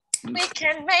We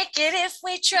can make it if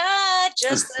we try,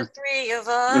 just the three of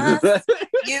us,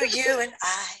 you and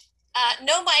I.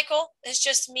 No, Michael, it's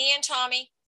just me and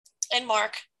Tommy and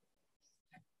Mark.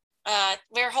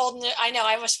 We're holding it. I know,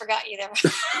 I almost forgot you there.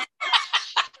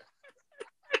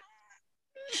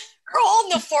 We're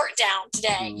holding the fort down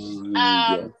today.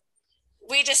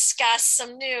 We discussed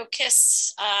some new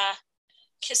Kiss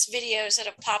videos that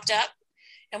have popped up,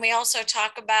 and we also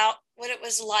talk about what it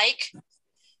was like,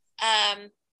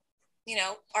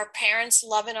 our parents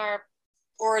loving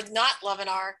or not loving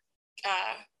our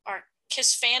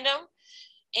Kiss fandom,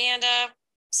 and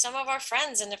some of our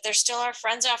friends, and if they're still our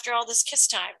friends after all this Kiss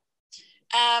time.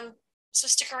 So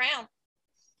stick around.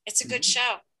 It's a good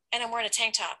show, and I'm wearing a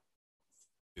tank top.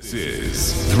 This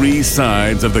is Three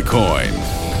Sides of the Coin,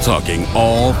 talking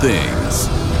all things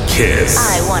Kiss.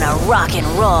 I want to rock and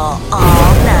roll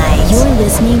all night. You're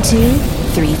listening to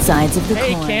Three Sides of the Coin.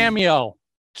 Hey, Cameo.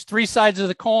 It's Three Sides of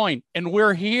the Coin, and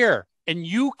we're here. And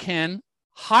you can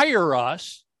hire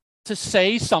us to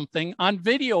say something on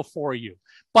video for you.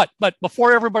 But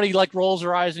before everybody rolls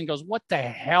their eyes and goes, what the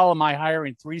hell am I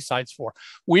hiring Three Sides for?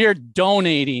 We are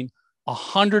donating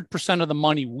 100% of the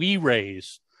money we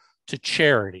raise to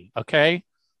charity. Okay.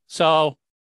 So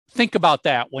think about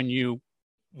that when you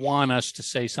want us to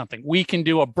say something. We can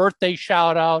do a birthday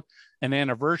shout out, an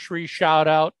anniversary shout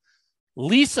out.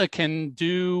 Lisa can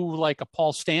do a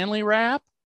Paul Stanley rap.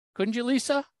 Couldn't you,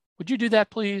 Lisa? Would you do that,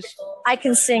 please? I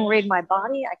can sing Read My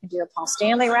Body. I can do a Paul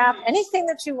Stanley rap. Anything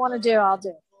that you want to do, I'll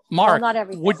do. Mark, well, not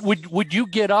everything. Would you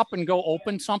get up and go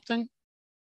open something?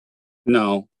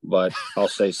 No, but I'll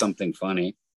say something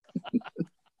funny.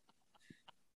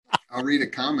 I'll read a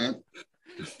comment.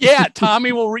 Yeah,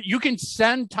 Tommy will. You can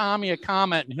send Tommy a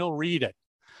comment and he'll read it.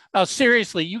 Now,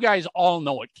 seriously, you guys all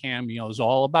know what Cameo is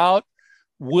all about.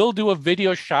 We'll do a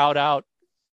video shout out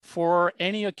for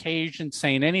any occasion,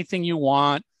 saying anything you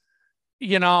want.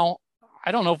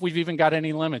 I don't know if we've even got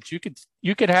any limits.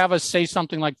 You could have us say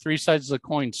something like Three Sides of the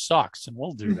Coin sucks, and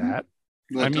we'll do that.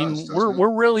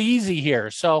 We're really easy here.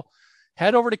 So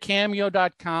head over to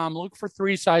cameo.com, look for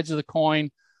Three Sides of the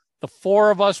Coin. The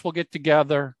four of us will get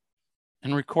together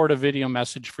and record a video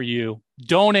message for you,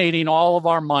 donating all of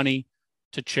our money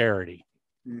to charity.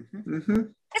 Mm-hmm. Mm-hmm.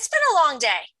 It's been a long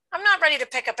day. I'm not ready to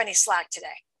pick up any slack today.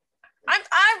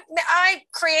 I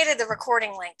created the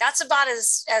recording link. That's about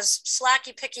as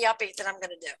slacky picky uppy that I'm going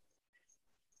to do.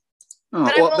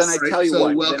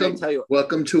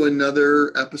 Welcome to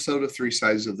another episode of Three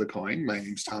Sides of the Coin. My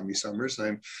name's Tommy Summers.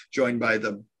 I'm joined by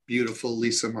the beautiful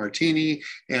Lisa Martini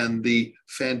and the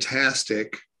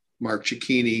fantastic Mark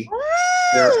Cicchini.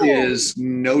 There is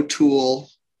no tool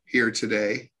here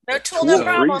today. No tool, no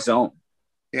problem. Free zone.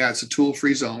 Yeah, it's a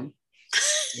tool-free zone.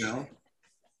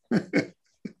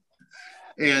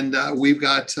 And we've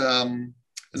got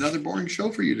another boring show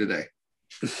for you today.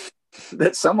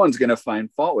 That someone's going to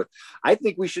find fault with. I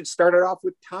think we should start it off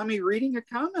with Tommy reading a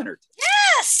comment or two.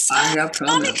 Yes! I have comments.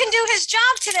 Tommy can do his job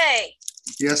today.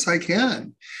 Yes, I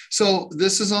can. So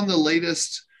this is on the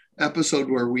latest episode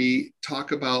where we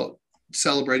talk about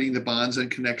celebrating the bonds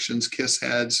and connections Kiss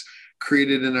has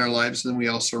created in our lives. And then we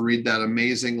also read that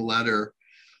amazing letter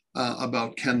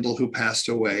about Kendall, who passed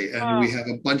away. And we have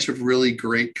a bunch of really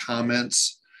great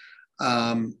comments.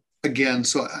 Again,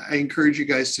 so I encourage you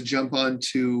guys to jump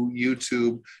onto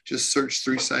YouTube, just search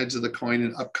Three Sides of the Coin,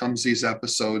 and up comes these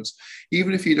episodes.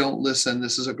 Even if you don't listen,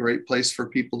 this is a great place for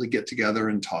people to get together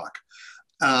and talk.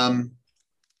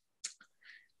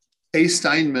 A.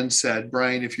 Steinman said,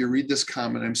 Brian, if you read this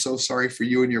comment, I'm so sorry for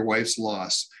you and your wife's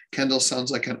loss. Kendall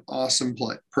sounds like an awesome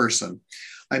person.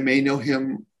 I may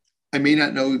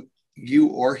not know you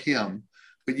or him,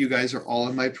 but you guys are all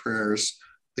in my prayers.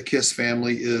 The Kiss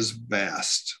family is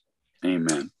vast.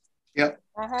 Amen. Yep.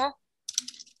 Uh-huh.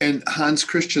 And Hans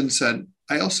Christian said,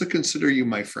 I also consider you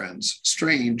my friends.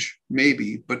 Strange,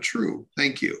 maybe, but true.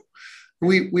 Thank you.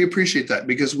 We appreciate that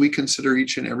because we consider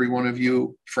each and every one of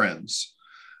you friends.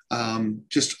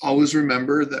 Just always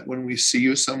remember that when we see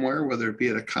you somewhere, whether it be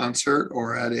at a concert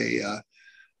or at a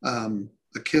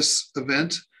Kiss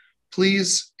event,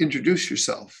 please introduce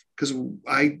yourself, because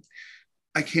I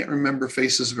can't remember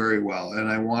faces very well, and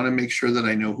I want to make sure that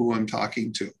I know who I'm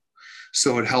talking to.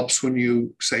 So it helps when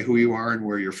you say who you are and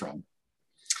where you're from.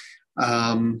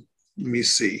 Let me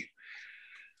see.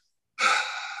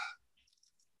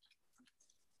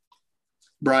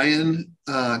 Brian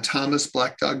Thomas,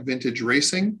 Black Dog Vintage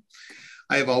Racing.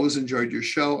 I have always enjoyed your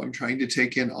show. I'm trying to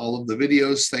take in all of the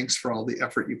videos. Thanks for all the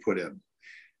effort you put in.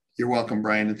 You're welcome,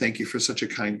 Brian, and thank you for such a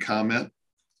kind comment.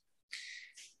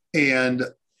 And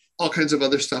all kinds of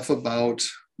other stuff about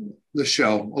the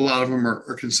show. A lot of them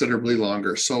are considerably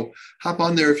longer. So hop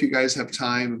on there if you guys have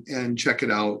time and check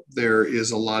it out. There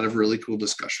is a lot of really cool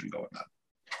discussion going on.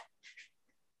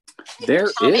 There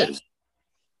Tommy, is.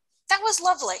 that was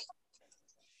lovely.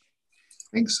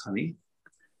 Thanks, honey.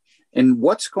 And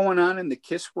what's going on in the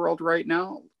Kiss world right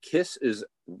now? Kiss is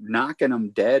knocking them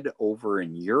dead over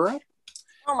in Europe.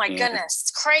 Oh my goodness,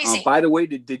 it's crazy. By the way,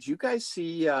 did you guys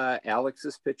see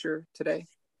Alex's picture today?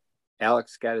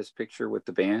 Alex got his picture with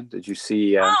the band. Did you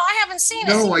see? Oh, I haven't seen it.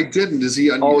 No, I didn't. Is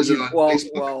he on? Oh, Is it on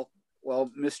Facebook?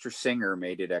 Well, Mr. Singer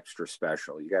made it extra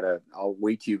special. I'll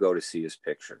wait till you go to see his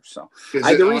picture. So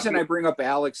the reason I bring up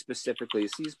Alex specifically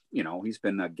is he's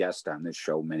been a guest on this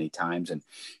show many times, and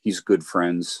he's good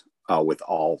friends with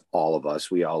all of us.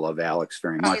 We all love Alex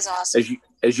very much. He's awesome.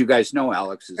 As you guys know,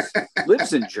 Alex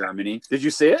lives in Germany. Did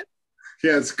you see it?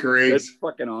 Yeah, it's great. It's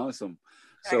fucking awesome.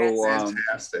 So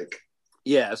fantastic.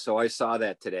 Yeah, so I saw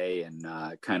that today and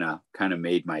kind of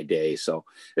made my day. So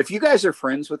if you guys are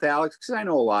friends with Alex, because I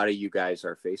know a lot of you guys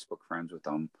are Facebook friends with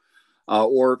him,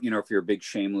 or if you're a big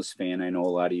Shameless fan, I know a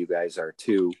lot of you guys are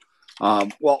too.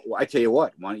 Well, I tell you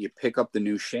what, why don't you pick up the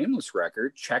new Shameless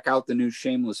record, check out the new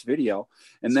Shameless video,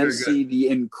 and then see the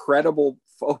incredible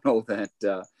photo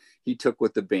that he took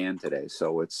with the band today.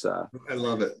 So it's I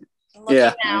love it.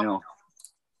 Yeah, I know.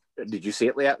 Did you see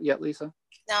it yet, Lisa?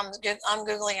 No, I'm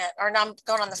Googling it, or no, I'm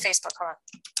going on the Facebook. Hold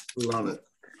on. Love it.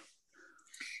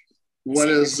 What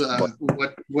is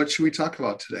what should we talk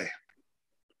about today?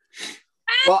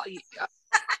 Well,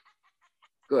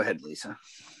 go ahead, Lisa.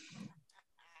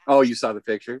 Oh, you saw the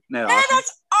picture? Yeah,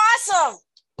 that's awesome.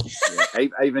 Yeah,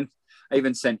 I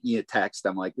even sent you a text.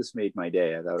 I'm like, this made my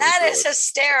day. I thought that is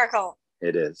hysterical.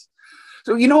 It is.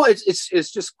 So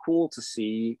it's just cool to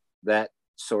see that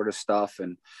sort of stuff.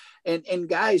 And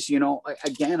guys,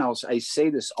 again, I say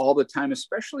this all the time,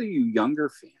 especially you younger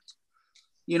fans.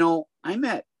 I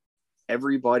met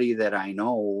everybody that I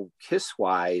know Kiss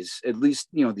wise, at least,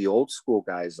 the old school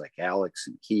guys like Alex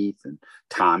and Keith and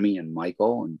Tommy and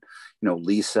Michael and,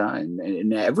 Lisa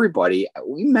and everybody.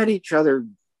 We met each other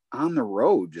on the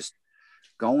road, just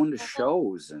going to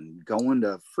shows and going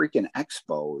to freaking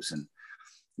expos. And,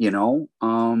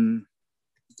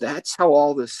 that's how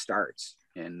all this starts.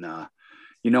 And,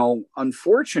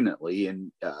 unfortunately,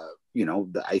 and,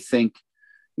 I think,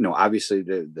 obviously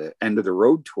the end of the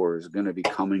road tour is going to be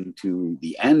coming to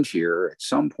the end here at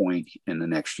some point in the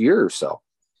next year or so.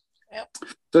 Yep.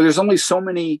 So there's only so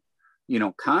many,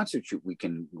 concerts we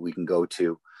can go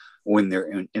to when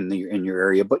they're in your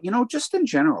area. But, just in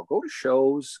general, go to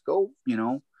shows, go,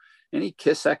 any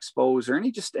Kiss expos or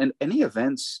any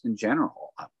events in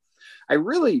general. I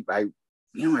really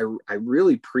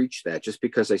preach that just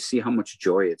because I see how much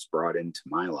joy it's brought into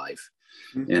my life.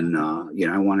 Mm-hmm. And,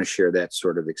 I want to share that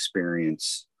sort of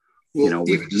experience, even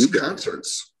with just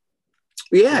concerts.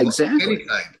 Yeah, exactly. Any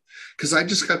kind. Because I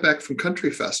just got back from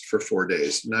Country Fest for 4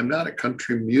 days, and I'm not a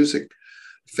country music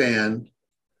fan,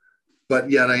 but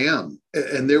yet I am.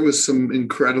 And there was some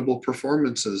incredible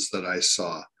performances that I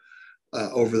saw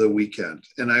over the weekend.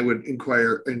 And I would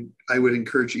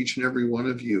encourage each and every one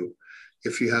of you,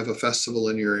 if you have a festival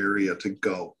in your area, to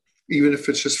go. Even if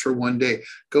it's just for one day,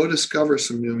 go discover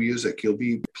some new music. You'll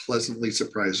be pleasantly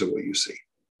surprised at what you see.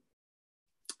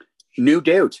 No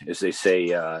doubt, as they say,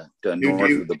 north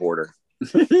of the border.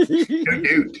 No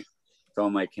doubt. To all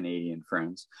my Canadian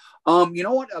friends. You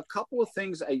know what? A couple of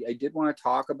things I did want to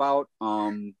talk about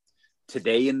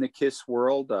today in the Kiss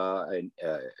world.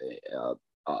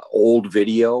 Old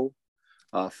video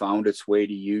found its way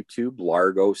to YouTube,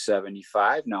 Largo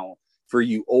 75. Now, for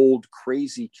you old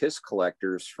crazy Kiss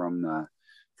collectors from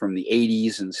the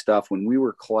 80s and stuff, when we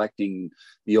were collecting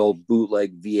the old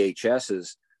bootleg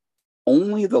VHSs,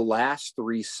 only the last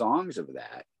 3 songs of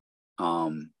that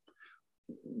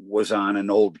was on an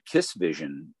old Kiss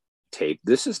Vision tape.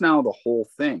 This is now the whole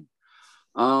thing.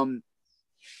 Kind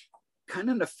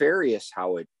of nefarious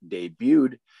how it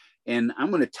debuted. And I'm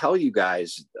going to tell you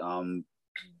guys,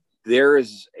 there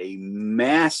is a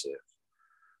massive,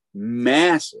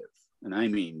 and I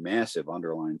mean massive,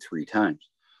 underlined 3 times,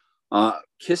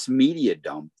 Kiss media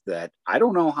dump that I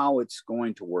don't know how it's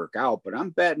going to work out, but I'm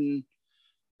betting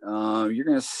you're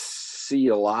going to see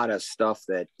a lot of stuff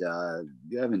that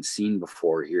you haven't seen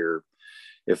before here.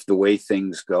 If the way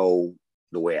things go,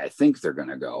 the way I think they're going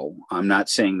to go, I'm not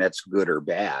saying that's good or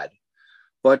bad,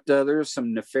 but there's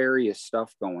some nefarious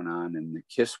stuff going on in the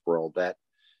Kiss world that,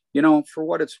 for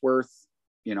what it's worth,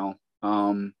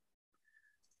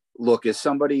 look, as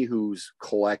somebody who's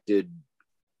collected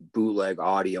bootleg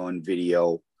audio and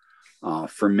video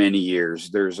for many years,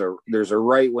 there's a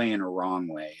right way and a wrong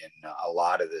way, and a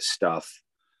lot of this stuff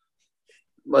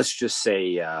let's just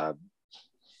say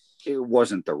it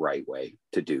wasn't the right way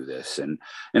to do this. And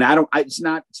it's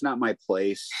not my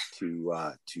place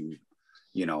to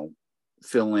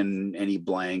fill in any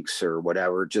blanks or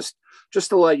whatever. Just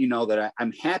to let you know that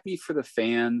I'm happy for the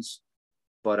fans,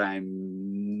 but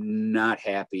I'm not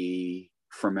happy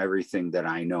from everything that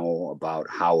I know about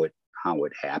how it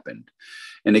happened.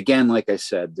 And again, like I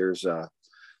said, there's a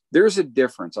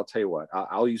difference. I'll tell you what,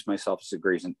 I'll use myself as a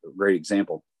great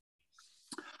example.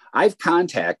 I've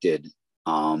contacted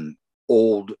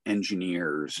old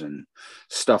engineers and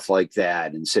stuff like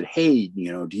that and said, hey,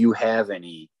 do you have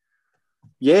any?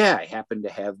 Yeah, I happen to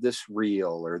have this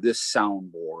reel or this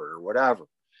soundboard or whatever.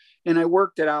 And I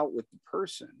worked it out with the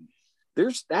person.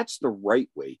 That's the right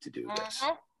way to do this.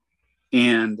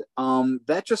 And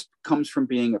that just comes from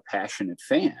being a passionate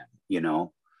fan,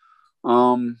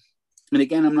 and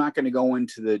again, I'm not going to go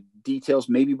into the details.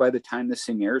 Maybe by the time this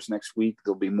thing airs next week,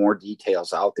 there'll be more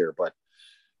details out there. But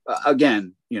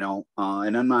again, and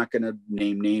I'm not going to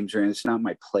name names or anything. It's not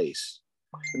my place.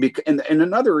 And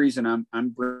another reason I'm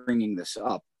bringing this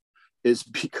up is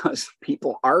because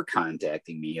people are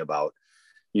contacting me about,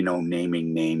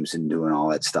 naming names and doing all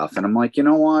that stuff. And I'm like, you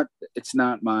know what? It's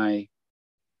not my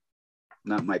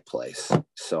place.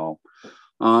 So,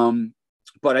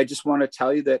 but I just want to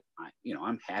tell you that,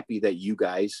 I'm happy that you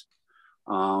guys,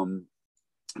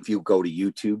 if you go to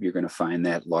YouTube, you're going to find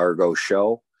that Largo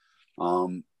show.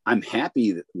 I'm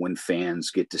happy that when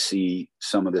fans get to see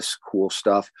some of this cool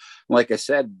stuff. Like I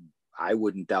said, I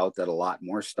wouldn't doubt that a lot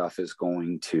more stuff is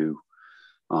going to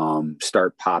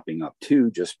start popping up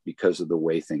too, just because of the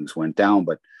way things went down.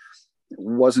 But it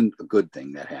wasn't a good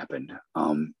thing that happened.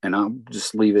 And I'll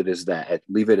just leave it at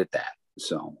that.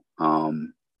 So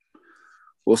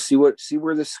we'll see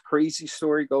where this crazy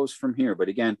story goes from here. But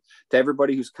again, to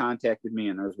everybody who's contacted me,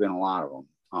 and there's been a lot of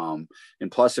them.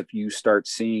 And plus, if you start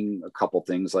seeing a couple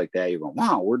things like that, you're going,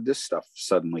 wow, where'd this stuff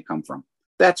suddenly come from?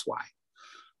 That's why.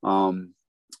 And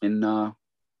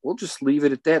we'll just leave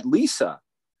it at that. Lisa,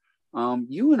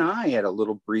 you and I had a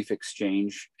little brief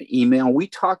exchange email. We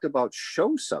talked about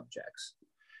show subjects.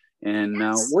 And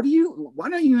Yes. why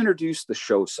don't you introduce the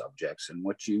show subjects and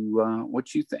what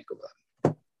you think of them?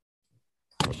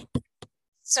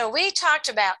 So we talked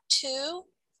about 2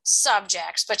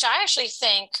 subjects, which I actually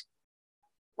think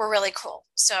were really cool.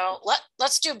 So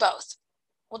let's do both.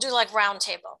 We'll do like round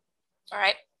table. All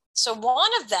right. So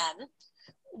one of them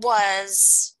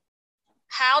was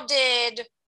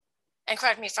and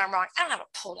correct me if I'm wrong, I don't have it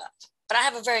pulled up, but I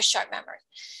have a very sharp memory.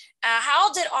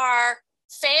 How did our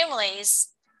families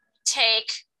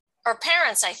or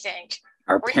parents, I think,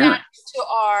 react to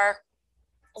our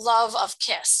love of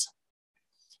Kiss?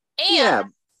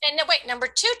 And number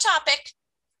 2 topic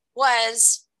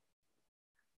was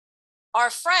our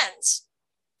friends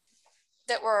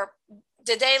that were,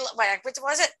 what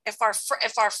was it? If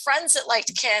our friends that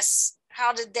liked Kiss,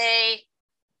 how did they,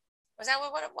 was that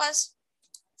what it was?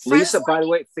 Lisa, by the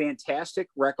way, fantastic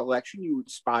recollection. You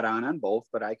spot on both,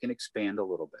 but I can expand a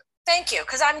little bit. Thank you.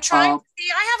 Because I'm trying to see,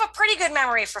 I have a pretty good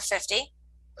memory for 50.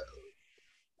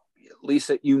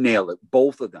 Lisa, you nailed it.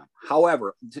 Both of them.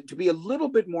 However, to be a little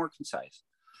bit more concise.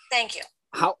 Thank you.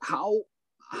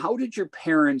 How did your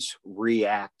parents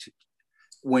react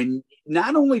when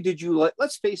not only did you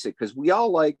let's face it, because we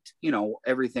all liked,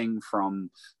 everything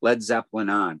from Led Zeppelin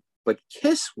on, but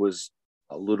Kiss was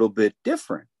a little bit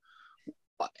different.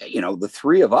 The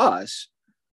 3 of us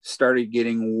started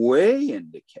getting way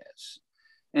into Kiss.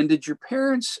 And did your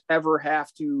parents ever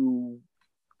have to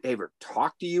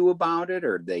talk to you about it,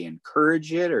 or did they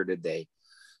encourage it, or did they,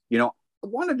 I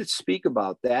wanted to speak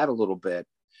about that a little bit.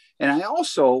 And I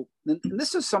also, and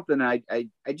this is something I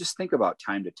just think about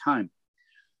time to time.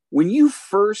 When you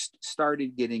first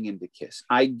started getting into Kiss,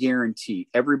 I guarantee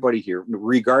everybody here,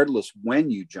 regardless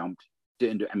when you jumped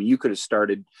into, you could have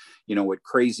started, at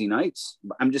Crazy Nights.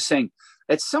 I'm just saying,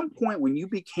 at some point when you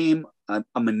became a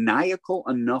maniacal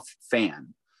enough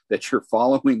fan that you're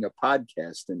following a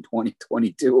podcast in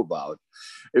 2022 about,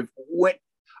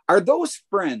 are those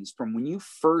friends from when you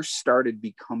first started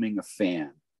becoming a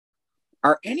fan,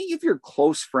 are any of your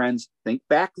close friends, think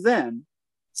back then,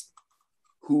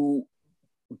 who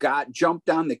jumped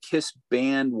on the Kiss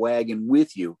bandwagon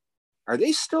with you, are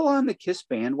they still on the Kiss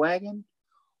bandwagon,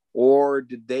 or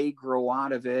did they grow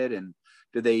out of it? And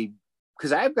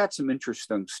because I've got some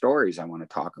interesting stories I want to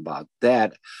talk about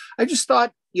that. I just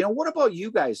thought, what about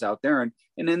you guys out there? And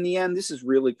in the end, this is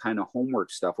really kind of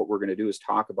homework stuff. What we're going to do is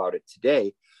talk about it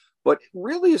today, but it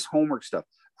really is homework stuff.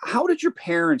 How did your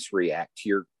parents react to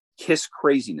your Kiss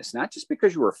craziness? Not just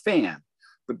because you were a fan,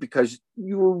 but because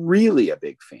you were really a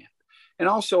big fan. And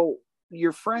also,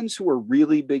 your friends who are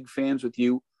really big fans with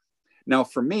you. Now,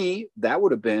 for me, that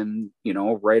would have been,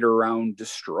 right around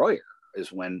Destroyer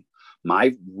is when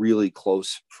my really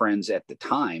close friends at the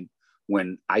time,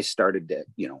 when I started to,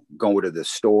 go to the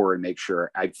store and make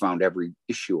sure I found every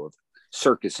issue of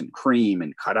Circus and Cream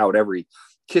and cut out every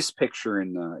Kiss picture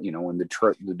in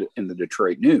the, in the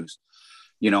Detroit News.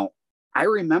 I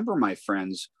remember my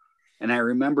friends, and I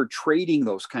remember trading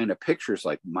those kind of pictures.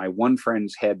 Like my one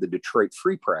friend's had the Detroit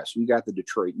Free Press. We got the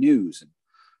Detroit News,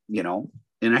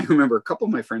 and I remember a couple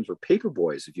of my friends were paper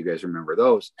boys, if you guys remember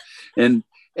those. And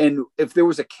if there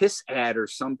was a Kiss ad or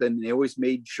something, they always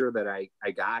made sure that I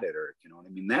got it, or, what I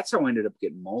mean? That's how I ended up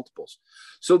getting multiples.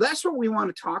 So that's what we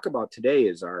want to talk about today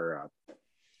is our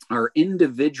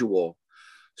individual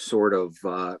sort of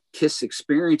Kiss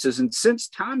experiences. And since,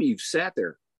 Tommy, you've sat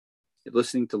there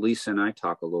listening to Lisa and I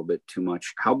talk a little bit too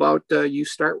much, how about you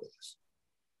start with us?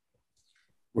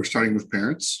 We're starting with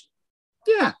parents?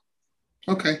 Yeah.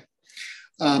 Okay.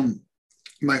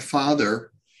 My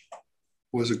father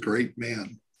was a great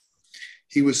man.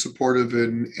 He was supportive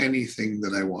in anything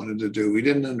that I wanted to do. He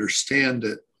didn't understand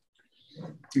it,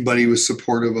 but he was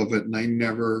supportive of it. And I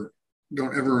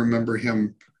don't ever remember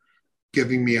him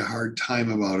giving me a hard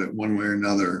time about it one way or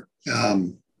another.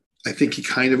 I think he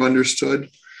kind of understood,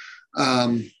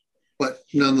 but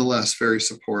nonetheless, very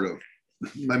supportive.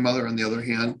 My mother, on the other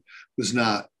hand, was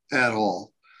not at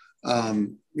all.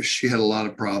 She had a lot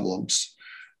of problems,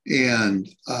 and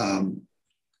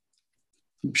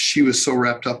she was so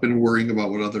wrapped up in worrying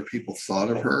about what other people thought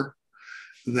of her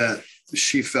that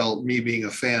she felt me being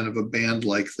a fan of a band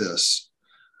like this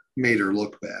made her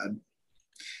look bad.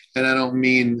 And I don't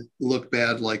mean look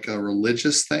bad like a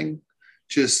religious thing.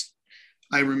 Just,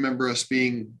 I remember us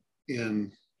being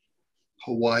in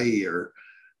Hawaii, or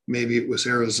maybe it was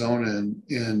Arizona,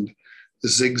 and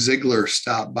Zig Ziglar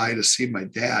stopped by to see my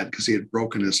dad because he had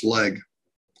broken his leg.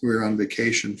 We were on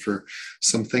vacation for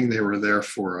something they were there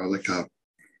for, like a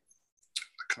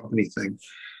company thing.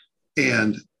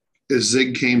 And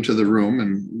Zig came to the room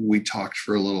and we talked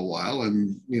for a little while,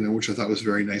 and, which I thought was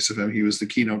very nice of him. He was the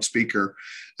keynote speaker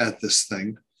at this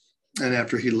thing. And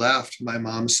after he left, my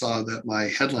mom saw that my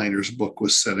Headliners book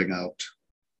was setting out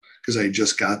because I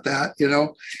just got that,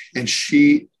 and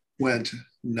she went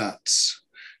nuts.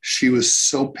 She was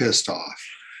so pissed off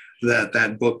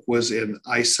that book was in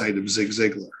eyesight of Zig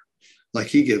Ziglar. Like,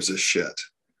 he gives a shit.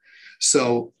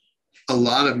 So a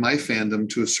lot of my fandom,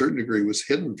 to a certain degree, was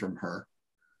hidden from her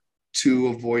to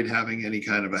avoid having any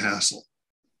kind of a hassle.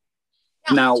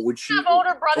 Now, would she have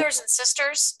older brothers and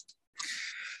sisters?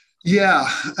 Yeah.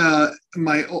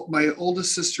 My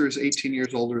oldest sister is 18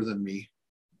 years older than me.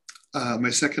 My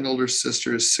second older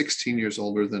sister is 16 years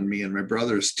older than me, and my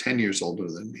brother is 10 years older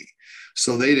than me.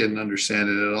 So they didn't understand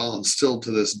it at all, and still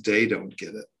to this day don't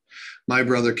get it. My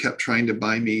brother kept trying to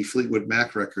buy me Fleetwood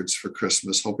Mac records for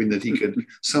Christmas, hoping that he could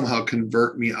somehow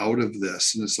convert me out of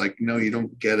this. And it's like, no, you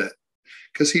don't get it.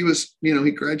 Because he was,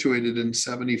 he graduated in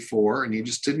 74 and he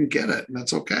just didn't get it. And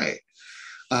that's okay.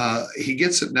 He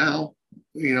gets it now,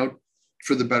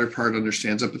 for the better part,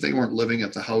 understands it, but they weren't living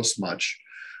at the house much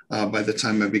by the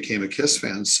time I became a Kiss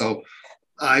fan. So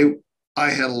I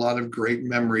had a lot of great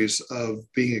memories of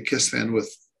being a Kiss fan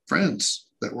with friends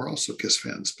that were also Kiss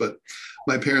fans, but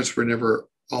my parents were never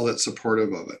all that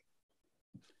supportive of it.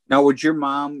 Now, would your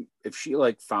mom, if she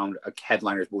found a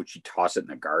Headliners, would she toss it in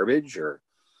the garbage or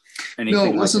anything?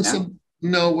 No, it wasn't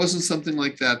it wasn't something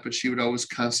like that, but she would always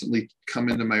constantly come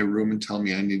into my room and tell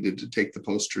me I needed to take the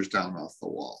posters down off the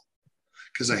wall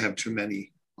because I have too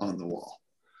many on the wall.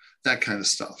 That kind of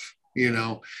stuff.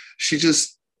 She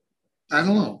just, I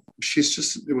don't know.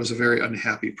 It was a very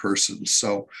unhappy person.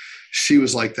 So she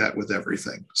was like that with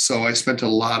everything. So I spent a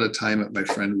lot of time at my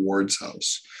friend Ward's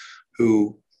house,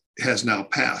 who has now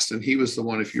passed. And he was the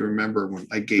one, if you remember, when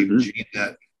I gave Gene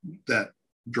that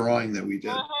drawing that we did.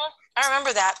 I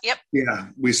remember that. Yep. Yeah.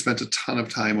 We spent a ton of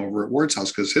time over at Ward's house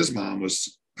because his mom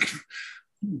was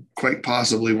quite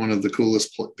possibly one of the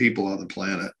coolest people on the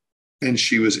planet. And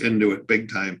she was into it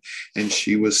big time. And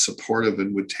she was supportive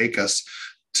and would take us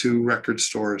to record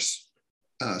stores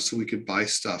so we could buy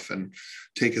stuff, and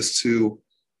take us to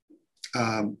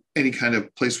any kind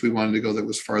of place we wanted to go that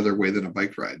was farther away than a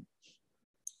bike ride.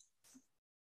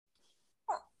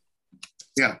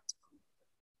 Yeah.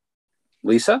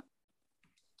 Lisa?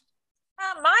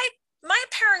 My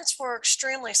parents were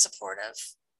extremely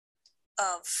supportive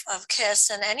of Kiss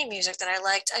and any music that I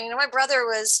liked. My brother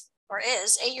was, or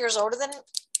is, 8 years older than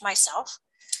myself.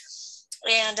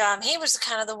 And he was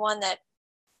kind of the one that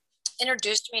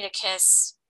introduced me to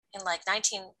Kiss in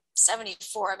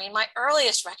 1974. My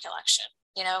earliest recollection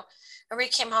you know. Remember he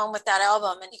came home with that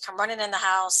album and he come running in the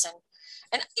house and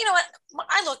you know what,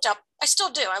 I still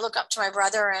do. I look up to my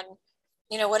brother, and,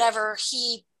 you know, whatever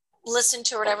he listened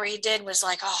to or whatever he did was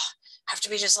like, oh, I have to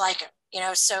be just like him, you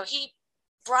know. So he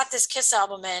brought this Kiss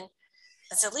album in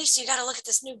and said, Lisa, you got to look at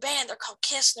this new band. They're called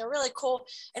Kiss and they're really cool.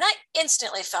 And I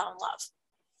instantly fell in love,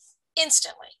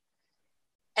 instantly.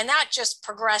 And that just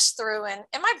progressed through. And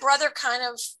my brother kind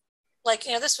of, like,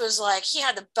 you know, this was like, he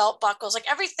had the belt buckles, like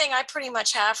everything I pretty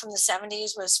much have from the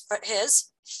 70s was his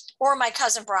or my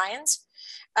cousin Brian's.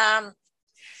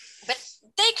 But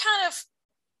they kind of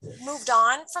moved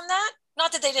on from that.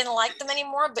 Not that they didn't like them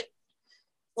anymore, but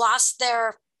lost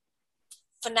their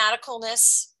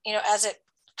fanaticalness, you know, as it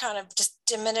kind of just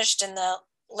diminished in the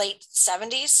late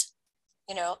 70s.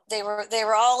 You know, they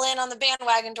were all in on the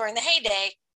bandwagon during the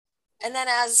heyday. And then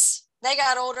as they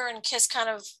got older and Kiss kind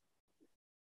of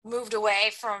moved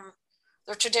away from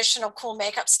their traditional cool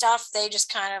makeup stuff, they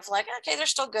just kind of like, okay, they're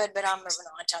still good, but I'm moving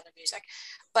on to other music.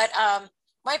 But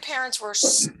my parents were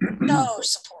so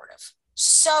supportive,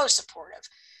 so supportive.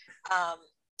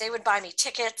 They would buy me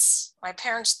tickets. My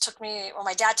dad took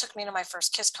me to my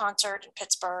first Kiss concert in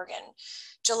Pittsburgh in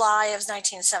July of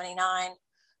 1979.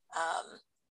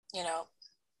 You know,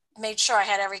 made sure I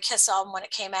had every Kiss album when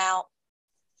it came out.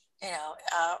 You know,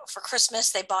 for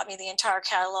Christmas, they bought me the entire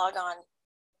catalog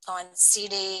on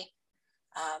CD.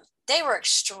 They were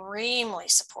extremely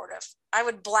supportive. I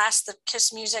would blast the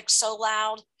Kiss music so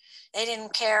loud. They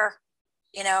didn't care,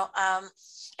 you know.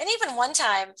 And even one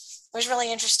time, it was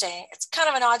really interesting. It's kind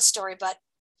of an odd story, but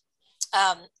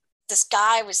this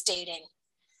guy I was dating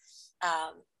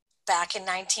back in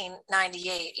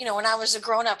 1998, you know, when I was a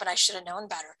grown up and I should have known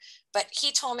better. But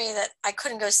he told me that I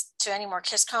couldn't go to any more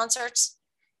Kiss concerts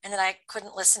and that I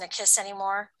couldn't listen to Kiss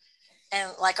anymore.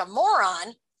 And like a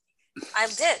moron, I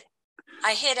did.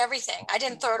 I hid everything. I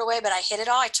didn't throw it away, but I hid it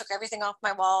all. I took everything off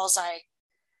my walls.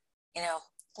 You know,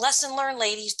 lesson learned,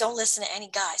 ladies, don't listen to any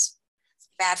guys.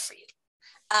 Bad for you.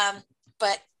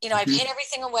 But, you know, I hid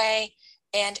everything away.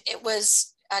 And it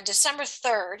was December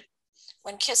 3rd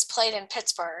when Kiss played in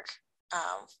Pittsburgh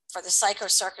for the Psycho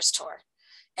Circus tour.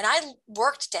 And I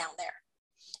worked down there.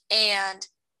 And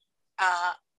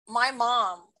my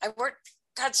mom,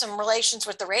 had some relations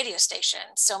with the radio station.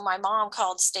 So my mom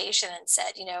called the station and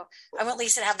said, you know, I want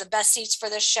Lisa to have the best seats for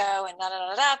this show and da, da,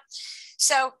 da, da.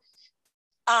 So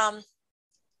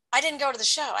I didn't go to the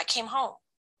show. I came home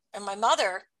and my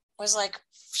mother was like,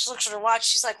 she looks at her watch.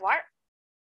 She's like, why?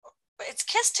 It's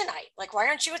Kiss tonight. Like, why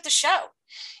aren't you at the show?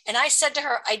 And I said to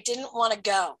her, I didn't want to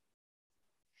go.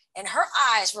 And her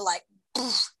eyes were like,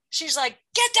 boof. She's like,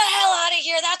 get the hell out of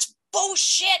here. That's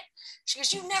bullshit. She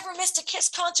goes, you never missed a Kiss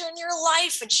concert in your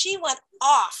life. And she went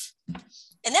off.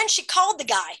 And then she called the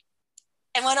guy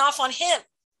and went off on him.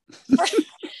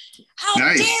 How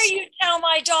dare you tell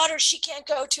my daughter she can't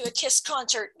go to a Kiss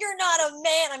concert? You're not a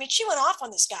man. I mean, she went off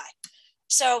on this guy.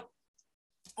 So,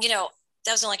 you know,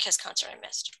 that was the only Kiss concert I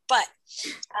missed. But,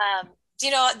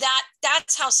 you know,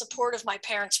 that's how supportive my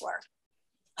parents were.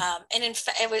 And in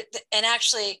fact, and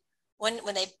actually, when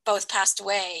they both passed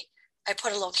away, I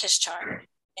put a little Kiss chart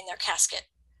in their casket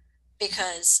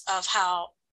because of how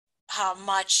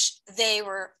much they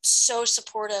were so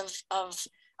supportive of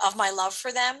my love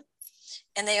for them.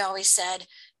 And they always said,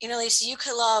 you know, Lisa, you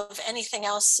could love anything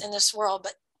else in this world,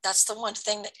 but that's the one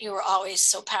thing that you were always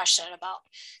so passionate about.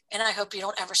 And I hope you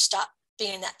don't ever stop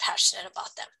being that passionate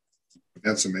about them.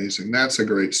 That's amazing. That's a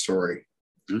great story.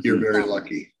 You're very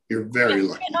lucky. You're very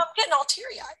lucky. I'm getting all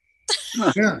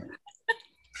teary-eyed. Yeah.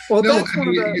 Well, no,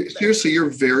 seriously, you're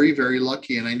very, very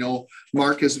lucky. And I know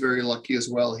Mark is very lucky as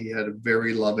well. He had a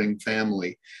very loving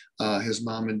family. His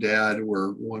mom and dad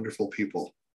were wonderful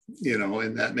people, you know,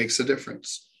 and that makes a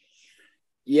difference.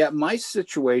 Yeah, my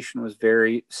situation was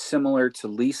very similar to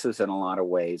Lisa's in a lot of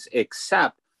ways,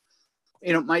 except,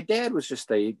 you know, my dad was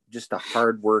just a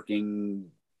hardworking.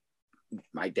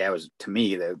 My dad was, to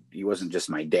me, he wasn't just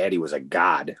my dad; he was a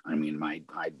god. I mean, my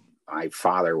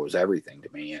father was everything to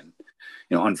me, and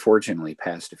you know, unfortunately,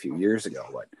 passed a few years ago.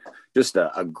 But just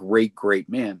a great, great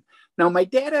man. Now, my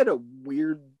dad had a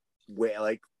weird way.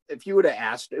 Like, if you would have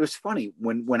asked, it was funny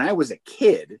when I was a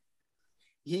kid,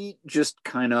 he just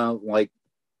kind of like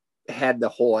had the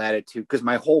whole attitude, because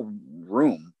my whole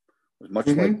room was much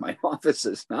like my office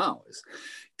is now, is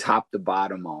top to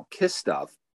bottom all Kiss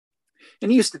stuff.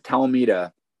 And he used to tell me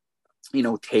to, you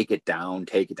know, take it down.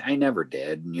 I never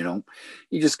did. You know,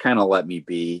 he just kind of let me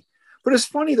be. But it's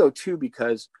funny though too,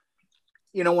 because,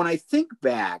 you know, when I think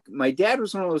back, my dad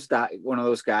was one of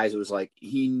those guys who was like,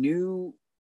 he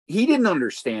didn't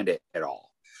understand it at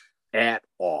all.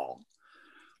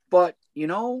 But, you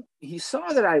know, he saw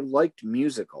that I liked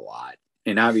music a lot.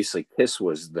 And obviously Kiss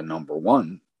was the number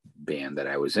one band that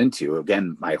I was into.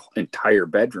 Again, my entire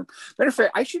bedroom. Matter of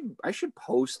fact, I should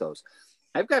post those.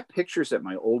 I've got pictures that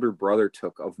my older brother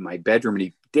took of my bedroom, and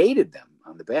he dated them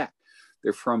on the back.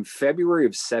 They're from February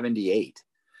of 78.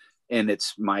 And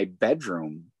it's my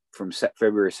bedroom from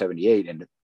February 78. And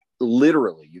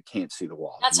literally, you can't see the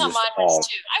wall. That's how mine was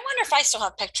too. I wonder if I still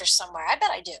have pictures somewhere. I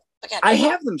bet I do. I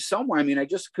have them somewhere. I mean,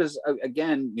 because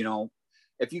again, you know,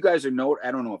 if you guys are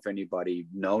I don't know if anybody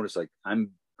noticed, like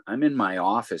I'm in my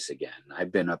office again.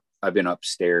 I've been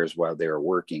upstairs while they were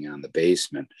working on the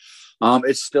basement.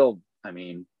 It's still, I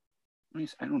mean, I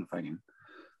don't know if I can.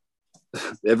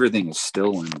 Everything is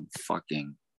still in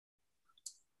fucking,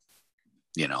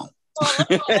 you know,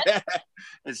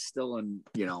 it's still in,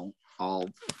 you know, all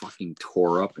fucking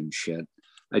tore up and shit.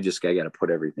 I got to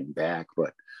put everything back,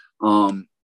 but,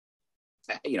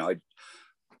 you know,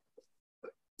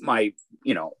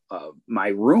 my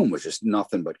room was just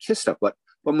nothing but Kiss stuff, but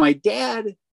my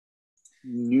dad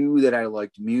knew that I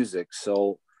liked music.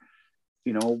 So,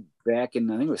 you know, back in,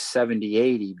 I think it was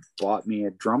 78, he bought me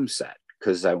a drum set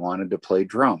because I wanted to play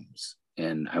drums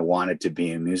and I wanted to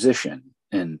be a musician.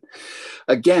 And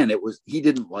again, he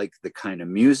didn't like the kind of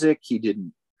music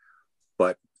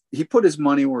but he put his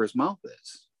money where his mouth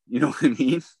is. You know what I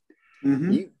mean?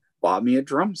 Mm-hmm. He bought me a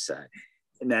drum set.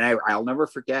 And then I'll never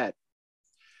forget,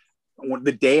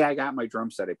 the day I got my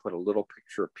drum set, I put a little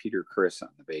picture of Peter Criss on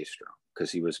the bass drum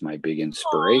because he was my big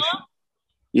inspiration. Aww.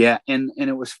 Yeah, and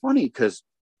it was funny because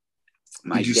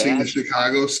Did you sing the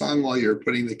Chicago song while you're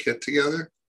putting the kit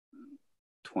together?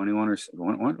 21 or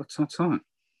what's that song?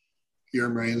 You're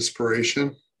my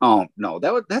inspiration. Oh no,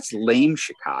 that's lame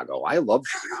Chicago. I love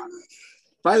Chicago.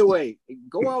 By the way,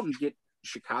 go out and get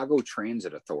Chicago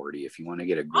Transit Authority if you want to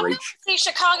get a great. I'm going to see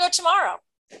Chicago tomorrow.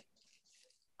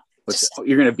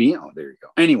 You're going to be? Oh, there you go.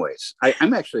 Anyways,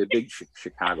 I'm actually a big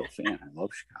Chicago fan. I love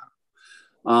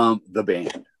Chicago. The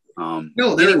band.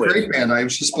 No, they're a great band. I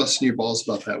was just busting your balls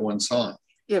about that one song.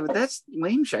 Yeah, but that's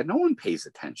lame shit. No one pays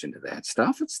attention to that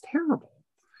stuff. It's terrible.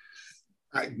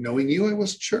 Knowing you, I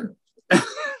wasn't sure.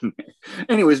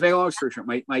 Anyways, make a long story short,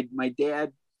 my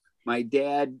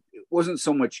dad wasn't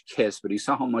so much Kiss, but he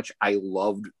saw how much I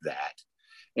loved that.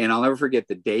 And I'll never forget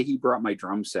the day he brought my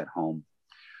drum set home.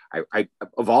 I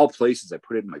of all places, I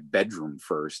put it in my bedroom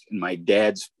first. And my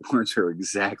dad's words are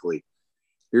exactly,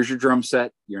 here's your drum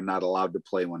set. You're not allowed to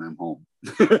play when I'm home.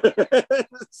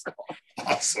 So,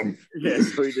 awesome. Yeah,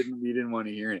 so he didn't want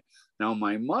to hear it. Now,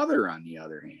 my mother, on the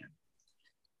other hand,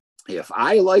 if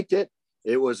I liked it,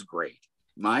 it was great.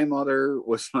 My mother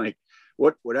was like,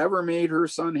 whatever made her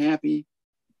son happy,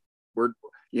 or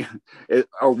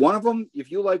one of them,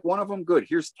 if you like one of them, good,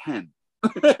 here's 10. You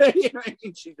know what I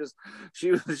mean? She was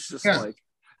just like,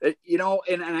 you know,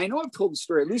 and I know I've told the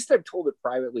story, at least I've told it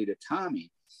privately to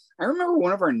Tommy. I remember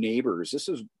one of our neighbors,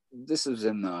 this is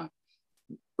in the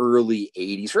early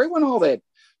 80s, right when all that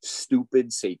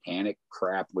stupid satanic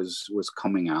crap was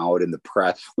coming out in the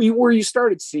press, where you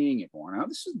started seeing it more. Now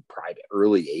this is probably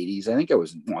early 80s. I think I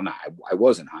was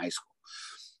in high school,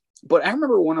 but I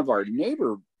remember one of our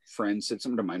neighbor friends said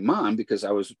something to my mom because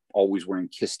I was always wearing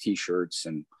Kiss t-shirts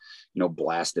and, you know,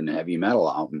 blasting heavy metal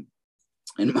out,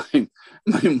 and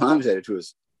my mom said it to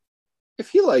us, if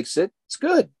he likes it, it's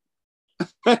good.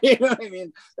 You know what I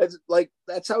mean?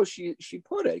 That's how she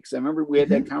put it. Because I remember we had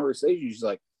that conversation. She's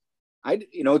like,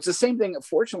 it's the same thing.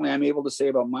 Fortunately, I'm able to say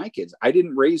about my kids. I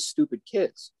didn't raise stupid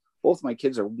kids. Both my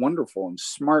kids are wonderful and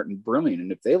smart and brilliant.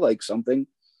 And if they like something,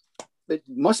 it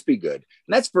must be good.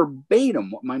 And that's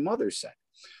verbatim what my mother said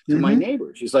to my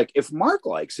neighbor. She's like, if Mark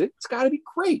likes it, it's got to be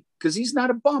great because he's not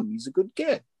a bum. He's a good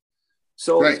kid.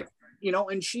 So, right. You know,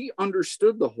 and she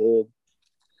understood the whole,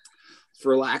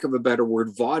 for lack of a better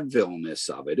word, vaudeville-ness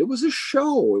of it. It was a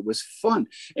show. It was fun.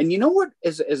 And you know what,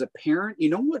 as a parent, you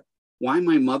know why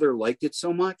my mother liked it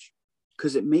so much?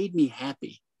 Because it made me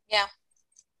happy. Yeah.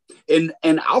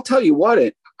 And I'll tell you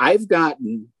what, I've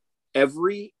gotten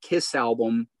every Kiss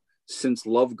album since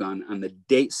Love Gun on the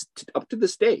dates up to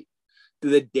this date, to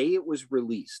the day it was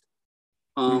released.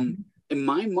 And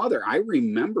my mother, I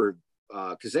remember,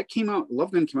 because that came out,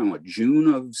 Love Gun came out,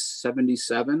 June of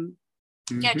 77?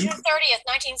 Yeah, June 30th,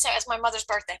 1970 is my mother's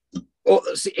birthday. Well,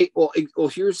 see, well,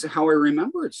 here's how I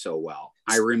remember it so well.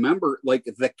 I remember like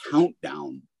the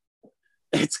countdown.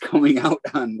 It's coming out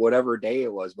on whatever day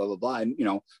it was, blah, blah, blah. And, you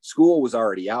know, school was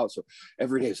already out. So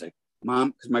every day it's like,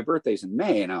 Mom, because my birthday's in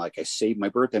May, and I saved my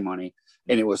birthday money,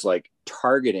 and it was like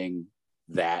targeting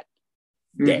that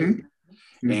day.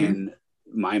 And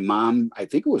my mom, I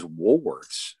think it was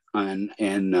Woolworths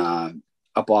and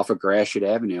up off of Gratiot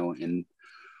Avenue, and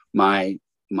my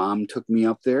mom took me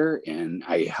up there and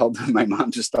I held them. My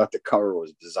mom just thought the cover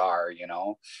was bizarre, you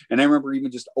know? And I remember even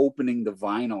just opening the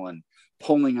vinyl and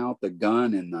pulling out the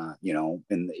gun and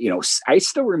I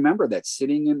still remember that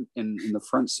sitting in the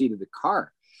front seat of the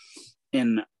car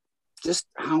and just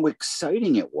how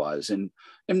exciting it was. And,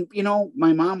 you know,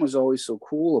 my mom was always so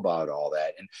cool about all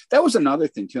that. And that was another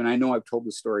thing too. And I know I've told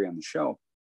the story on the show.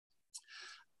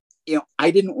 You know, I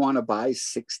didn't want to buy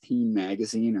 16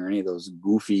 magazine or any of those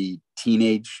goofy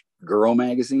teenage girl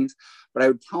magazines, but I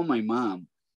would tell my mom,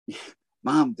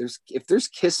 Mom, if there's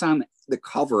Kiss on the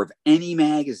cover of any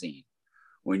magazine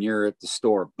when you're at the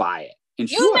store, buy it. And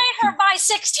you made her buy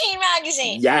 16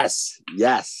 magazines.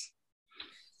 Yes.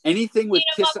 Anything with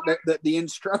Kiss, the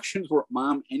instructions were,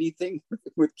 Mom, anything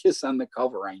with Kiss on the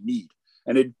cover, I need.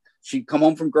 And she'd come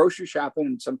home from grocery shopping,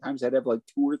 and sometimes I'd have like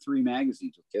 2 or 3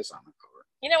 magazines with Kiss on the cover.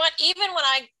 You know what? Even when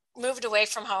I moved away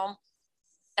from home,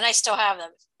 and I still have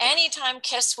them, anytime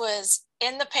Kiss was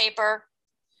in the paper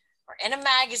or in a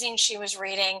magazine she was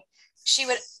reading, she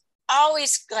would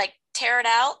always like tear it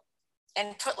out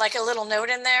and put like a little note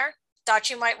in there. Thought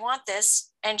you might want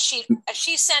this. And she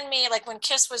sent me, like when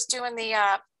Kiss was doing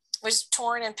was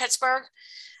touring in Pittsburgh,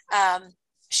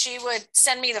 she would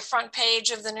send me the front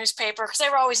page of the newspaper, because they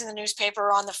were always in the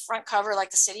newspaper on the front cover, like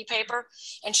the city paper.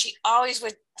 And she always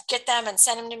would get them and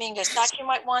send them to me and goes, thought you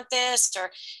might want this, or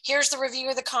here's the review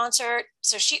of the concert.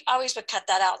 So she always would cut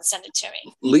that out and send it to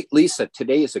me. Lisa,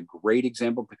 today is a great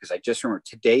example, because I just remember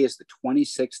today is the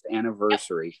 26th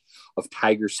anniversary of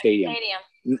Tiger Stadium.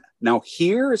 Now,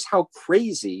 here's how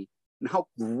crazy and how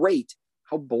great,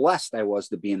 how blessed I was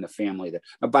to be in the family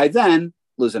that by then,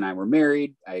 Liz and I were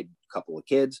married. I had a couple of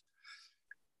kids,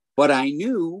 but I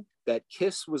knew that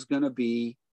Kiss was going to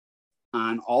be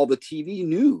on all the TV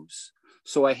news.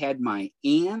 So I had my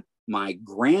aunt, my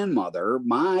grandmother,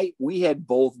 we had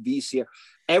both VCR.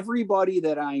 Everybody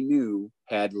that I knew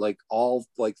had like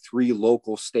 3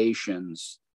 local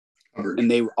stations,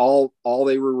 and they were all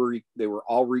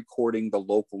recording the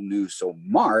local news. So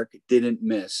Mark didn't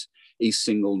miss a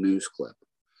single news clip.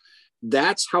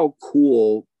 That's how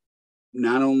cool.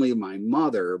 Not only my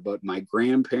mother, but my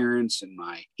grandparents and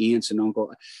my aunts and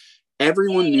uncle,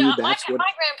 everyone knew that's what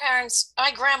my grandparents,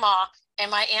 my grandma and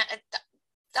my aunt,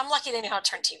 I'm lucky they knew how to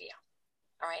turn TV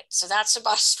on. All right. So that's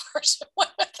about as far as I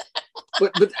went with that.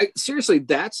 but seriously,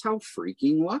 that's how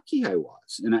freaking lucky I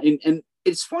was. And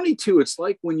it's funny too. It's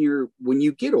like when you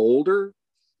get older,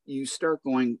 you start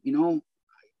going, you know,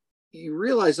 you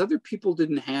realize other people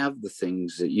didn't have the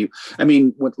things that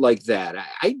like that.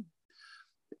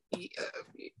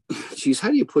 Geez, how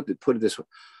do you put it this way?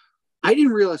 I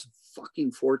didn't realize how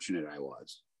fucking fortunate I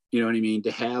was. You know what I mean?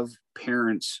 To have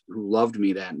parents who loved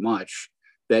me that much,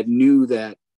 that knew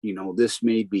that, you know, this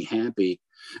made me happy.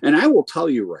 And I will tell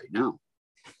you right now,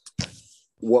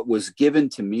 what was given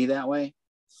to me that way,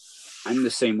 I'm the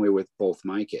same way with both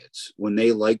my kids. When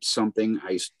they liked something,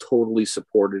 I totally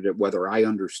supported it, whether I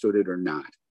understood it or not.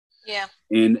 Yeah.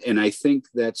 And I think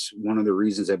that's one of the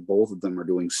reasons that both of them are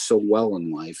doing so well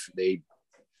in life. They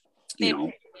you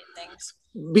know, things.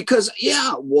 Because,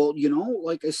 well, you know,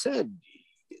 like I said,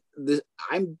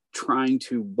 I'm trying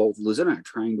to, both Liz and I are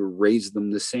trying to raise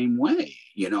them the same way,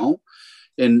 you know,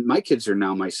 and my kids are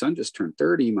now, my son just turned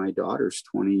 30. My daughter's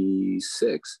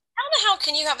 26. How the hell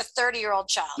can you have a 30-year-old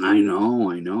child? I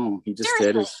know. He just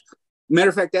had his, matter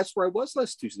of fact, that's where I was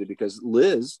last Tuesday, because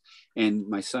Liz and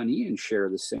my son Ian share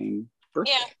the same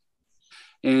birthday.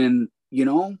 Yeah. And, you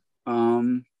know,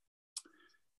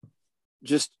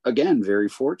 just, again, very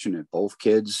fortunate. Both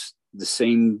kids, the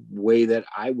same way that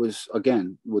I was,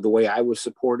 again, with the way I was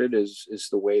supported is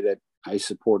the way that I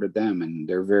supported them. And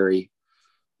they're very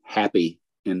happy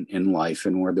in life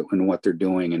and in what they're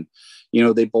doing. And, you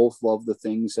know, they both love the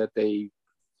things that they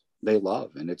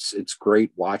love. And it's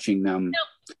great watching them.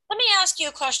 Now, let me ask you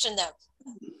a question though.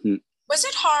 Mm-hmm. Was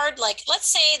it hard? Like, let's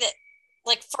say that,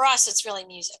 like, for us, it's really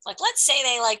music. Like, let's say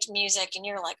they liked music and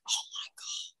you're like, oh my God.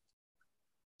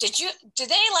 Did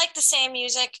they like the same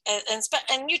music?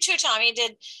 And you too, Tommy,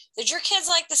 did your kids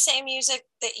like the same music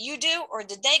that you do, or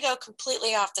did they go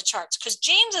completely off the charts? Because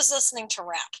James is listening to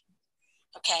rap,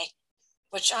 okay,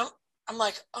 which I'm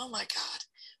like, oh my God.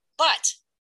 But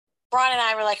Brian and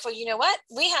I were like, well, you know what?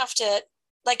 We have to,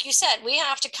 like you said, we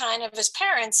have to kind of, as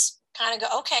parents, kind of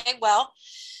go, okay, well,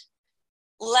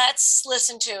 let's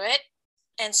listen to it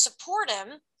and support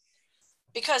him.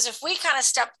 Because if we kind of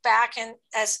step back and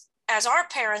as our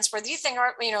parents, where do you think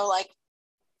our, you know, like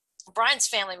Brian's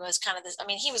family was kind of this, I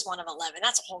mean, he was one of 11.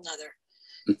 That's a whole nother.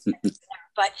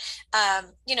 But,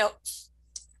 you know,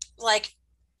 like,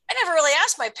 I never really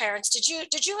asked my parents, did you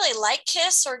really like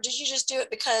Kiss, or did you just do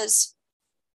it because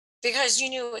because you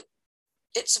knew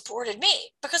it supported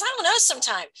me. Because I don't know,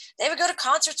 sometimes they would go to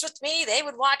concerts with me. They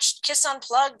would watch Kiss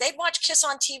Unplugged. They'd watch Kiss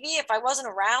on TV if I wasn't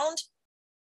around.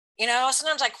 You know,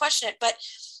 sometimes I question it. But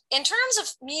in terms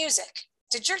of music,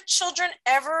 did your children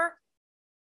ever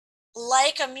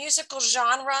like a musical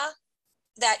genre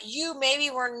that you maybe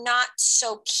were not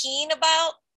so keen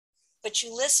about, but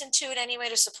you listened to it anyway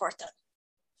to support them?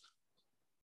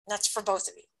 That's for both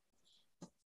of you.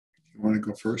 You want to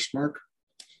go first, Mark?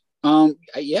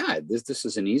 Yeah, this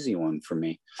is an easy one for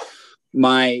me.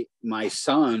 My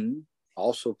son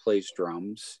also plays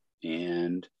drums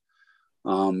and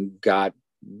got,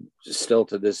 still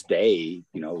to this day,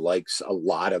 you know, likes a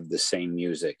lot of the same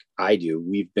music I do.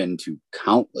 We've been to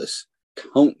countless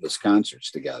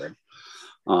concerts together.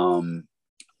 And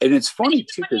it's funny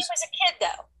too, because he was a kid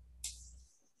though.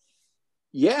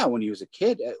 Yeah, when he was a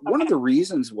kid. One of the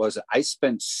reasons was I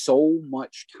spent so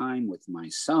much time with my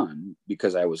son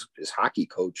because I was his hockey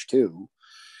coach too.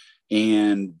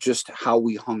 And just how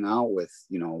we hung out with,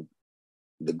 you know,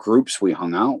 the groups we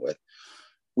hung out with,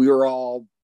 we were all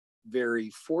very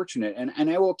fortunate. And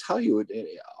I will tell you,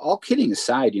 all kidding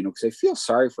aside, you know, because I feel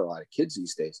sorry for a lot of kids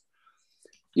these days.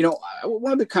 You know,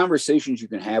 one of the conversations you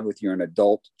can have with your an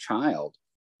adult child,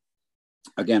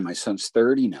 again, my son's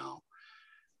 30 now,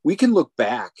 we can look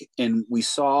back and we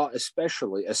saw,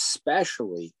 especially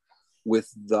with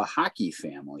the hockey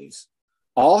families,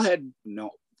 all had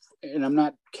and I'm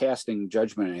not casting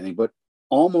judgment or anything, but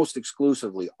almost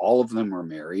exclusively, all of them were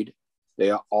married.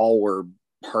 They all were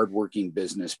hardworking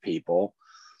business people.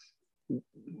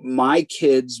 My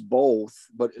kids both,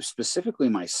 but specifically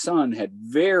my son, had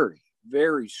very,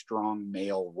 very strong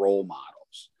male role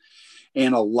models.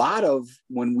 And a lot of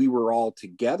when we were all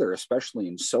together, especially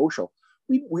in social,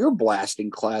 we were blasting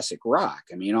classic rock.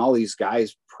 I mean, all these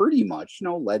guys pretty much, you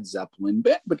know, Led Zeppelin,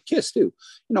 but Kiss too,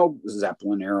 you know,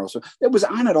 Zeppelin, Aerosmith. It was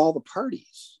on at all the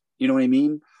parties. You know what I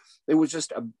mean? It was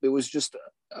just,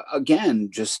 again,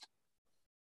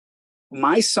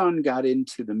 my son got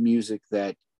into the music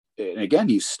that, and again,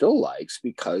 he still likes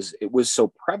because it was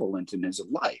so prevalent in his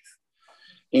life.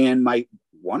 And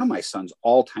one of my son's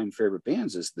all-time favorite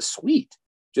bands is The Sweet,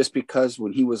 just because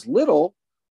when he was little,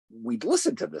 we'd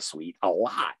listen to The Sweet a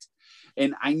lot.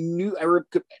 And I knew,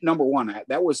 number one,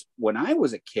 that was when I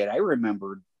was a kid. I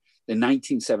remembered in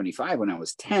 1975 when I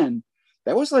was 10,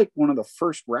 that was like one of the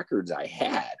first records I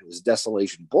had. It was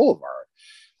Desolation Boulevard.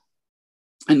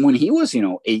 And when he was, you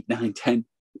know, 8, 9, 10,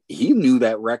 he knew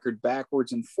that record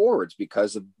backwards and forwards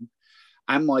because of,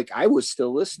 I was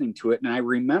still listening to it. And I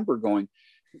remember going,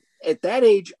 at that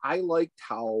age, I liked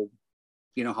how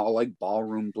I like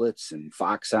Ballroom Blitz and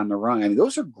Fox on the Run. I mean,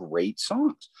 those are great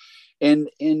songs. And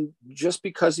just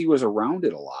because he was around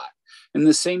it a lot. And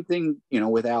the same thing, you know,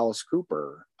 with Alice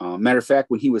Cooper. Matter of fact,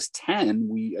 when he was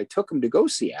 10, I took him to go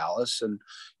see Alice. And,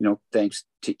 you know, thanks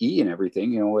to E and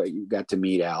everything, you know, you got to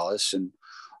meet Alice and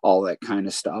all that kind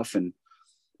of stuff.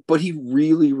 But he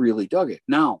really, really dug it.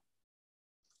 Now,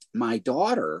 my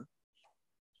daughter,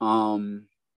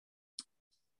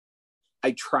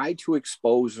 I tried to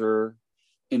expose her,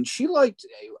 and she liked,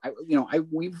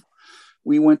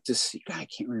 we went to see, I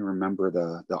can't really remember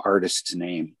the artist's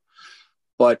name,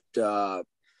 but I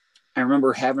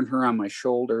remember having her on my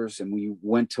shoulders, and we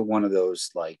went to one of those,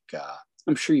 like,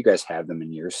 I'm sure you guys have them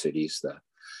in your cities,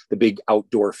 the big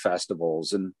outdoor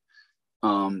festivals. And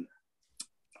God,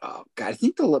 I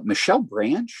think Michelle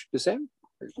Branch, does that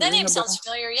name sounds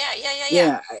familiar? Yeah.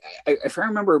 Yeah, if I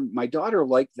remember, my daughter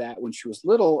liked that when she was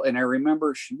little, and I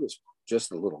remember she was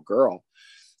just a little girl.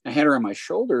 I had her on my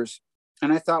shoulders,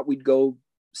 and I thought we'd go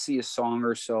see a song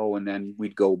or so, and then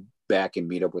we'd go back and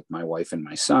meet up with my wife and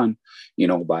my son, you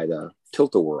know, by the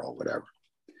Tilt-A-Whirl, whatever.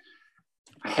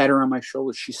 I had her on my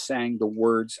shoulders. She sang the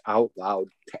words out loud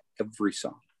to every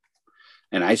song.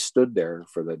 And I stood there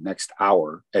for the next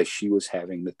hour as she was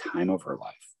having the time of her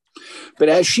life. But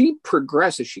as she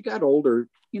progressed, as she got older,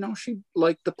 you know, she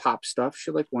liked the pop stuff.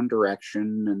 She liked One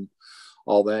Direction and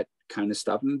all that kind of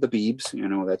stuff. And the Biebs, you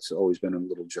know, that's always been a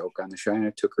little joke on the show. And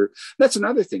I took her. That's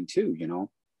another thing too, you know.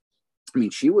 I mean,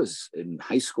 she was in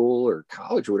high school or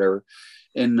college or whatever.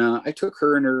 And I took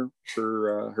her and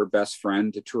her best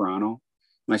friend to Toronto.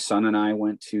 My son and I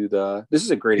went to this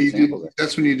is a great example.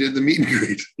 That's when you did the meet and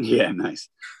greet. Yeah, nice.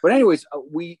 But anyways,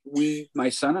 my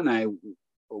son and I,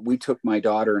 we took my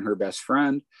daughter and her best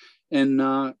friend,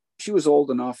 and she was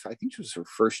old enough. I think she was her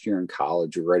first year in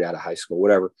college or right out of high school,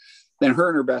 whatever. Then her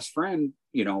and her best friend,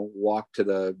 you know, walked to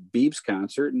the Biebs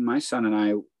concert, and my son and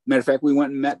I, matter of fact, we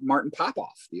went and met Martin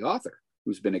Popoff, the author,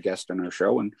 who's been a guest on our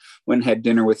show, and went and had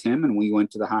dinner with him, and we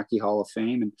went to the Hockey Hall of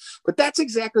Fame. But that's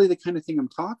exactly the kind of thing I'm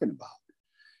talking about.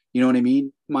 You know what I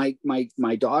mean? My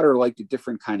daughter liked a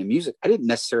different kind of music. I didn't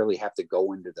necessarily have to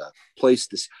go into the place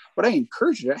but I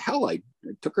encouraged her. Hell, I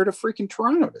took her to freaking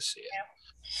Toronto to see it.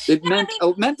 It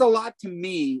meant a lot to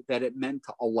me that it meant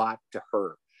a lot to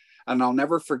her. And I'll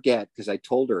never forget, because I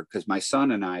told her, because my son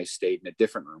and I stayed in a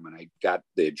different room, and I got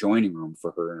the adjoining room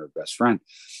for her and her best friend.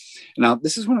 Now,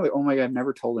 this is one of the, oh my God, I've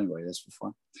never told anybody this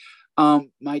before.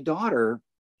 My daughter,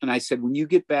 and I said, when you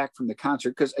get back from the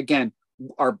concert, because again,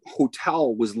 our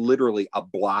hotel was literally a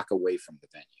block away from the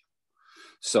venue.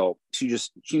 So she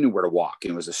knew where to walk,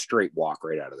 and it was a straight walk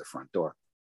right out of the front door.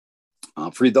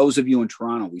 For those of you in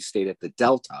Toronto, we stayed at the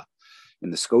Delta,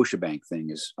 and the Scotiabank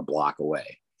thing is a block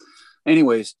away.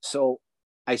 Anyways, so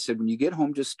I said, when you get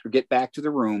home, get back to the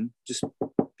room, just,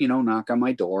 knock on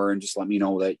my door and just let me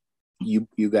know that you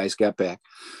guys got back.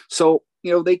 So,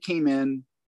 they came in,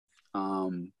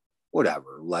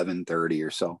 11:30 or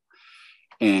so.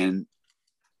 And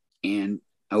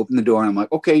I opened the door and I'm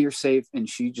like, okay, you're safe. And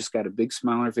she just got a big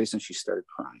smile on her face and she started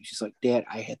crying. She's like, Dad,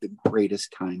 I had the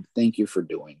greatest time. Thank you for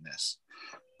doing this.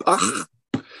 But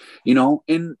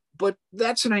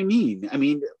that's what I mean. I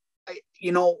mean,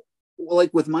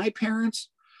 like with my parents,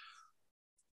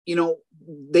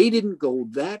 they didn't go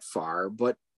that far,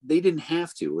 but they didn't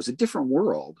have to. It was a different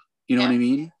world. You know what I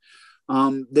mean?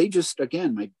 They just,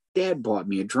 again, my dad bought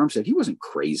me a drum set. He wasn't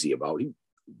crazy about it.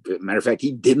 Matter of fact,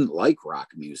 he didn't like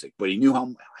rock music, but he knew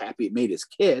how happy it made his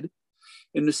kid.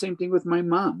 And the same thing with my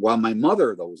mom. Well, my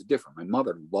mother, though, was different. My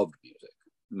mother loved music.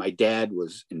 My dad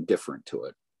was indifferent to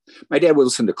it. My dad would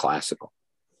listen to classical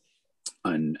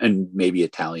and maybe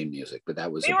Italian music, but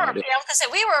that was about it. I was gonna say,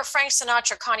 we were a Frank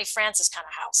Sinatra, Connie Francis kind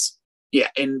of house. Yeah,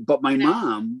 but my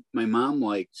mom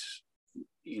liked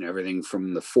everything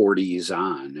from the 40s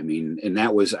on. I mean, and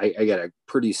that was I got a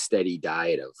pretty steady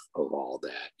diet of all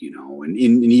that, and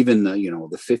even the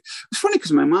the 50s. It's funny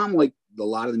because my mom liked a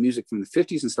lot of the music from the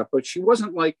 50s and stuff, but she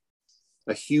wasn't like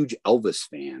a huge Elvis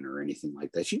fan or anything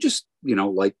like that. She just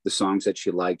liked the songs that she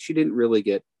liked. She didn't really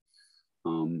get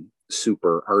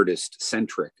super artist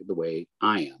centric the way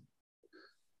I am,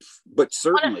 but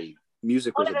certainly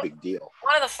music was a big deal.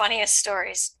 One of the funniest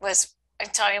stories was, I'm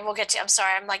telling you, we'll get to, I'm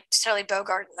sorry, I'm like totally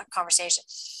bogarting the conversation.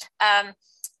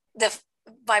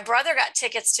 My brother got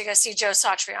tickets to go see Joe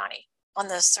Satriani on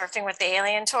the Surfing with the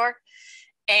Alien tour.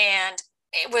 And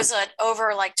it was an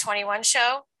over like 21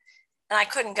 show and I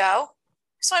couldn't go.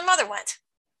 So my mother went.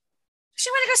 She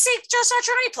went to go see Joe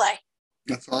Satriani play.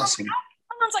 That's awesome.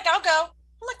 My mom's like, I'll go.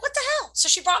 I'm like, what the hell? So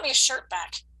she brought me a shirt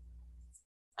back.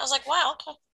 I was like, wow,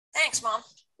 okay. Thanks, Mom.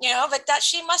 But that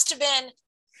she must have been,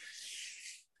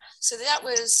 so that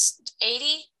was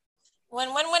 80.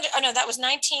 That was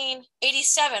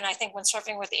 1987, I think, when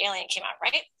Surfing with the Alien came out,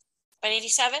 right? But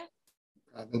 87?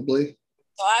 Probably.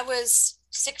 So I was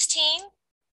 16.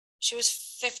 She was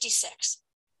 56.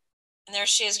 And there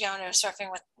she is going to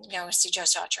Surfing with, see Joe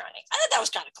Satriani. I thought that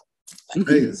was kind of cool.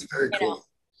 But, hey, it's very cool.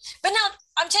 But now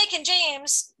I'm taking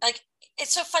James, like,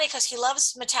 it's so funny because he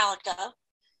loves Metallica.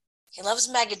 He loves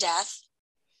Megadeth.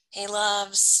 He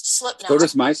loves Slipknot. So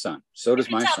does my son. You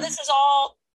can tell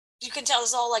this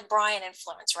is all like Brian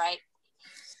influence, right?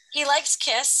 He likes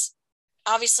Kiss.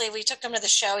 Obviously, we took him to the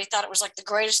show. He thought it was like the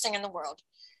greatest thing in the world.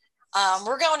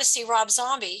 We're going to see Rob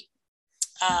Zombie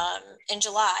in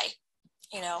July.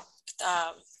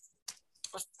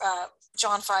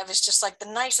 John Five is just like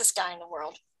the nicest guy in the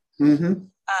world. Mm-hmm.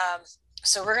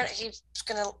 So he's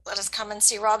gonna let us come and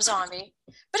see Rob Zombie.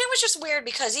 But it was just weird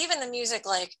because even the music,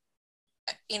 like,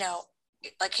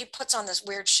 like he puts on this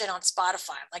weird shit on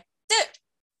Spotify. I'm like, dude,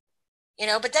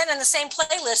 but then in the same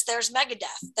playlist, there's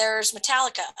Megadeth, there's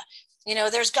Metallica,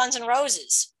 there's Guns N'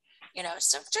 Roses,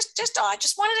 so just I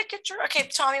just wanted to get okay,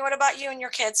 Tommy, what about you and your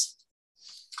kids?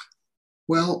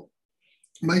 Well,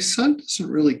 my son doesn't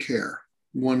really care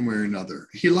one way or another.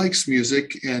 He likes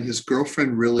music and his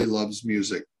girlfriend really loves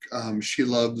music. She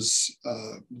loves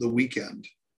The Weeknd.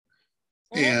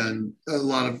 And a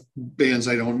lot of bands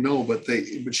I don't know, but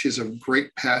she has a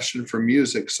great passion for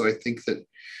music. So I think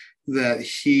that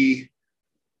he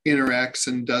interacts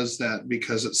and does that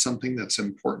because it's something that's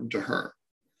important to her.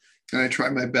 And I try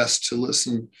my best to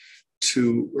listen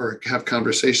to or have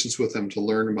conversations with them to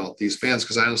learn about these bands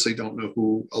because I honestly don't know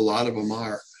who a lot of them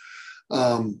are.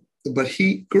 But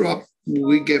he grew up,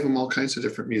 we gave him all kinds of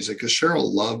different music because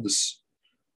Cheryl loves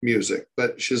music,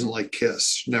 but she doesn't like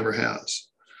Kiss, never has.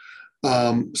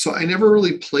 So I never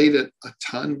really played it a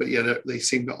ton, but yet they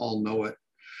seem to all know it.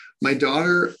 My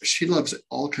daughter, she loves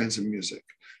all kinds of music,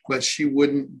 but she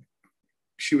would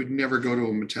never go to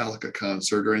a Metallica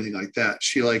concert or anything like that.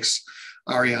 She likes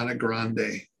Ariana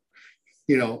Grande.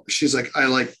 She's like, I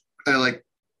like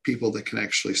people that can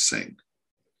actually sing.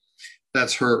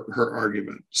 That's her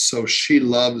argument. So she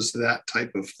loves that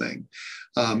type of thing.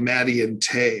 Maddie and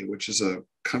Tay, which is a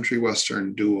country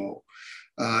western duo.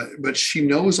 But she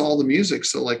knows all the music.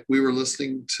 So like we were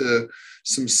listening to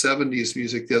some 70s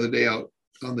music the other day out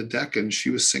on the deck, and she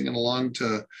was singing along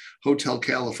to Hotel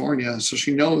California. So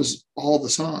she knows all the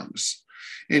songs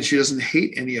and she doesn't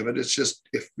hate any of it. It's just,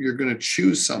 if you're going to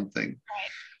choose something,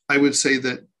 I would say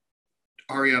that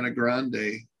Ariana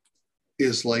Grande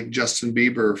is like Justin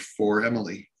Bieber for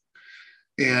Emily.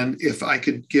 And if I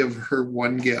could give her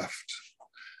one gift,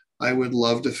 I would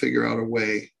love to figure out a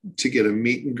way to get a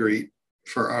meet and greet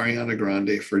for Ariana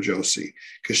Grande for Josie,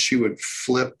 because she would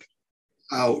flip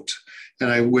out.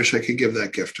 And I wish I could give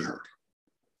that gift to her.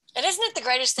 And isn't it the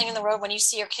greatest thing in the world when you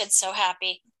see your kids so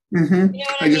happy? Mm-hmm. You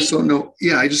know what I just don't know.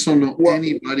 Yeah, I just don't know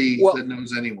anybody well, that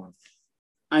knows anyone.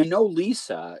 I know,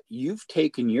 Lisa, you've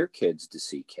taken your kids to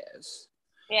see Kiss.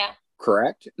 Yeah.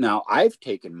 Correct? Now, I've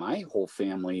taken my whole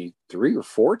family 3 or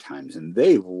 4 times, and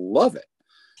they love it.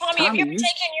 Tommy, have you ever taken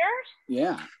yours?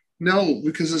 Yeah. No,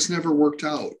 because it's never worked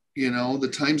out. You know, the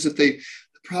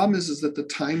problem is that the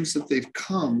times that they've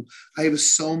come, I have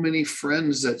so many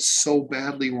friends that so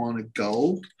badly want to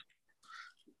go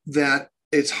that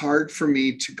it's hard for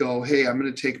me to go, hey, I'm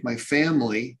going to take my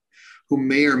family who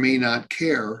may or may not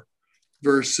care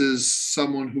versus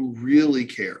someone who really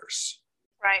cares.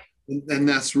 Right. And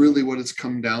that's really what it's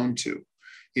come down to.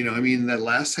 You know, I mean, that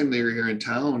last time they were here in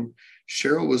town,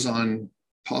 Cheryl was on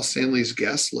Paul Stanley's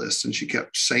guest list, and she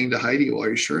kept saying to Heidi, well, are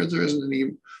you sure there isn't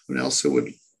anyone else that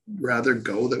would rather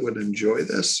go, that would enjoy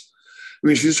this? I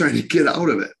mean, she's trying to get out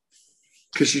of it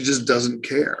because she just doesn't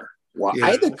care. Well,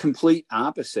 I had the complete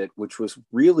opposite, which was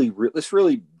this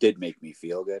really did make me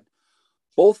feel good.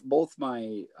 Both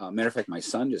my, matter of fact, my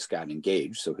son just got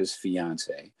engaged, so his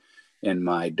fiance and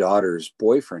my daughter's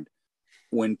boyfriend,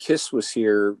 when Kiss was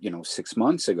here, 6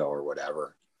 months ago or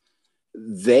whatever,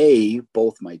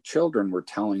 both my children were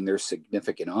telling their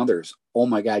significant others, oh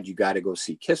my God, you got to go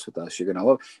see Kiss with us. You're going to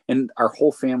love it. And our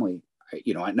whole family,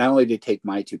 not only did they take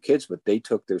my 2 kids, but they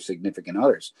took their significant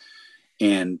others.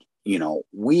 And,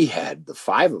 we had, the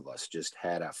 5 of us just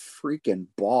had a freaking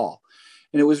ball.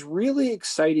 And it was really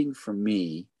exciting for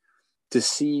me to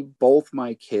see both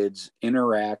my kids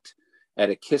interact at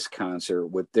a Kiss concert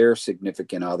with their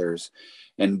significant others,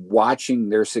 and watching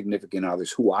their significant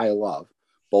others, who I love,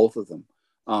 both of them,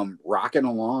 rocking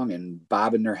along and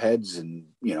bobbing their heads and,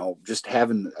 just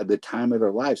having the time of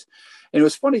their lives. And it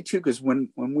was funny too, because when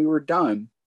we were done,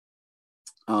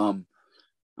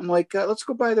 I'm like, let's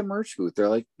go by the merch booth. They're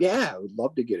like, yeah, I would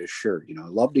love to get a shirt. I'd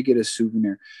love to get a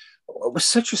souvenir. It was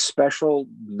such a special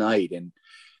night. And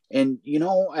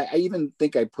I even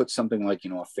think I put something like,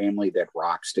 a family that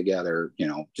rocks together,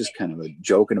 just kind of a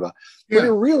joking about, but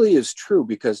it really is true,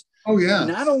 because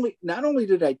not only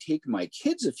did I take my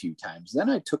kids a few times, then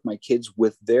I took my kids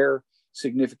with their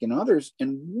significant others,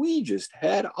 and we just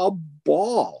had a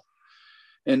ball.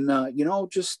 And,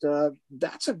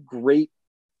 that's a great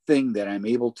thing that I'm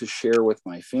able to share with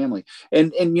my family.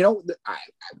 And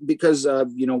because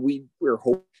we're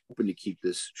hoping to keep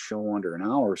this show under an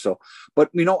hour or so,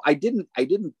 but I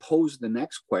didn't pose the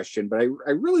next question, but I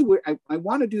really would. I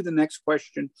want to do the next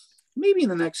question maybe in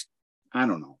the next, I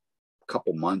don't know,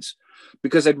 couple months,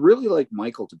 because I'd really like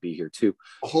Michael to be here too.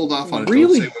 Hold off on it.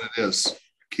 Don't say what it is.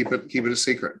 Keep it a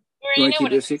secret. You want to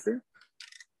keep it a secret?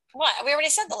 What? We already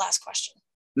said the last question.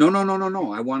 No.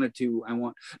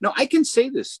 I can say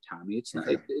this, Tommy. It's not.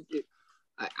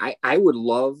 I would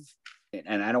love,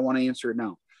 and I don't want to answer it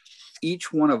now.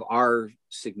 Each one of our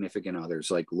significant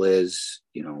others, like Liz,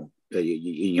 and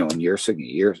your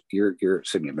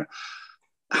significant,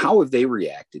 how have they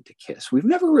reacted to Kiss? We've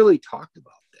never really talked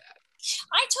about that.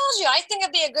 I told you, I think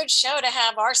it'd be a good show to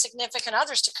have our significant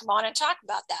others to come on and talk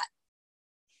about that,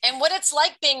 and what it's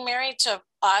like being married to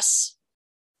us.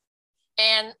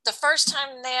 And the first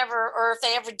time they ever, or if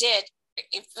they ever did,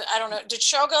 I don't know, did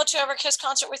Cheryl go to ever Kiss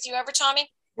concert with you ever, Tommy?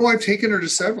 Oh, I've taken her to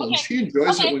several, and she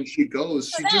enjoys it when she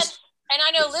goes. And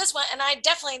I know Liz went, and I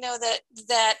definitely know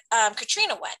that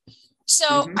Katrina went.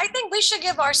 So I think we should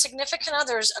give our significant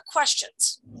others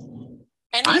questions.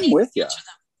 And I'm with you.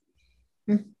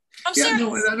 I'm serious.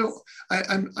 No,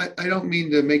 I don't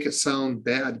mean to make it sound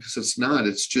bad, because it's not.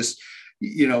 It's just,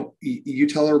 you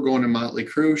tell her we're going to Motley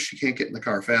Crue, she can't get in the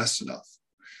car fast enough.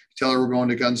 You tell her we're going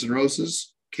to Guns N'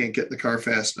 Roses, can't get in the car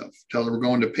fast enough. Tell her we're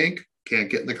going to Pink, can't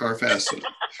get in the car fast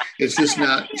enough. It's just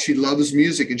not. She loves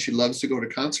music and she loves to go to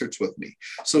concerts with me,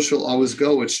 so she'll always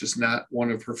go. It's just not one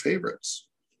of her favorites.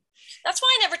 That's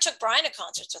why I never took Brian to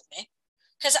concerts with me,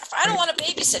 because I don't want to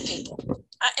babysit people.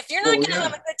 If you're not going to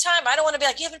have a good time, I don't want to be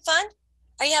like, you having fun?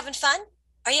 Are you having fun?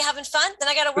 Are you having fun? Then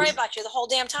I got to worry about you the whole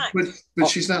damn time. But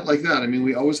she's not like that. I mean,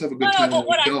 we always have a good time. No,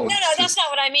 that's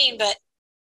not what I mean. But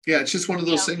yeah, it's just one of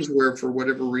those things where, for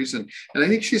whatever reason, and I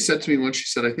think she said to me once, she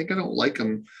said, I think I don't like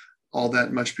him all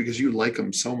that much because you like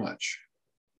him so much.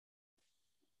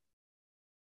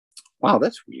 Wow,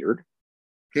 that's weird.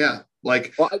 Yeah,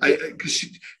 like,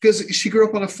 because she grew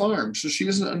up on a farm, so she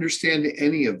doesn't understand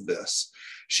any of this.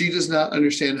 She does not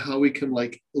understand how we can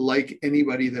like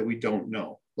anybody that we don't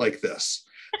know like this.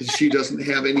 She doesn't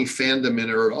have any fandom in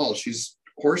her at all. She's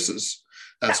horses.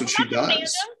 That's what she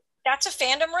does. That's a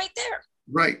fandom right there.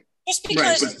 Right. Just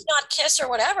because it's not Kiss or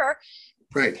whatever.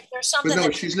 Right. There's something. But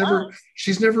no,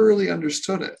 she's never really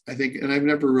understood it, I think, and I've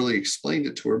never really explained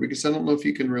it to her because I don't know if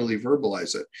you can really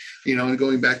verbalize it. You know, and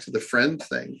going back to the friend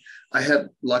thing, I had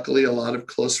luckily a lot of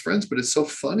close friends, but it's so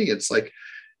funny. It's like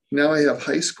now I have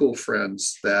high school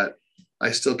friends that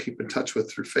I still keep in touch with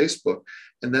through Facebook,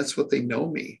 and that's what they know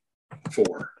me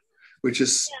for, which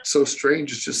is so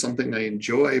strange. It's just something I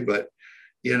enjoy, but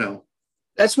you know.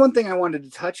 That's one thing I wanted to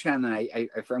touch on, and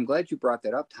I'm glad you brought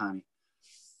that up, Tommy.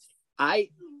 I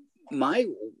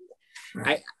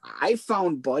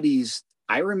found buddies.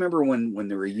 I remember when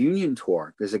the reunion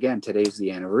tour, because again, today's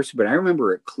the anniversary, but I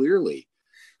remember it clearly.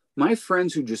 My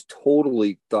friends who just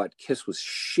totally thought Kiss was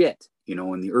shit, you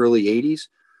know, in the early 80s,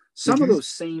 some of those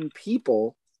same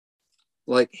people,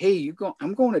 like, hey,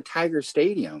 I'm going to Tiger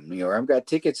Stadium, you know, or I've got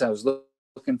tickets. I was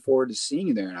looking forward to seeing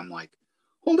you there. And I'm like,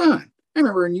 hold on. I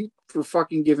remember you for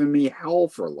fucking giving me hell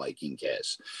for liking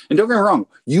Kiss. And don't get me wrong,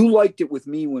 you liked it with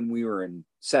me when we were in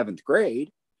 7th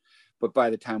grade, but by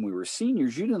the time we were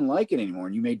seniors, you didn't like it anymore,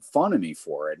 and you made fun of me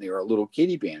for it. And they were a little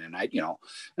kiddie band, and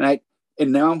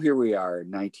now here we are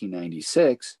in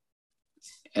 1996,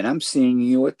 and I'm seeing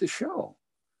you at the show.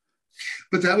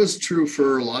 But that was true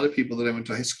for a lot of people that I went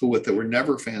to high school with that were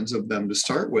never fans of them to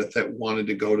start with, that wanted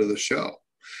to go to the show,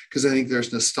 because I think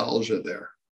there's nostalgia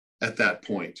there at that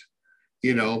point.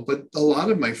 You know, but a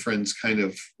lot of my friends kind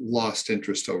of lost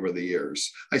interest over the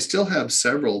years. I still have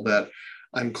several that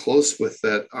I'm close with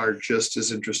that are just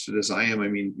as interested as I am. I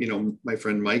mean, you know, my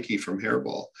friend Mikey from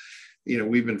Hairball, you know,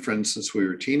 we've been friends since we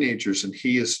were teenagers, and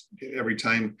he is, every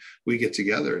time we get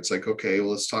together, it's like, okay,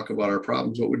 well, let's talk about our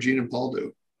problems. What would Gene and Paul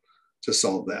do to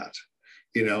solve that?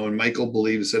 You know, and Michael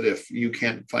believes that if you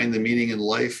can't find the meaning in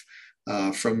life,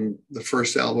 from the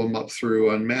first album up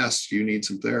through Unmasked, you need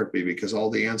some therapy, because all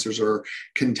the answers are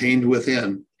contained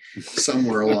within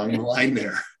somewhere along the line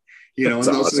there. You know, and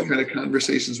those are the kind of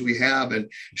conversations we have.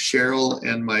 And Cheryl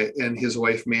and his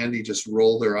wife Mandy just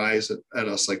roll their eyes at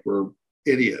us like we're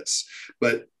idiots.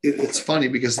 But it's funny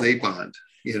because they bond,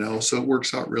 you know, so it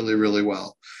works out really, really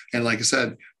well. And like I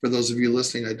said, for those of you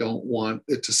listening, I don't want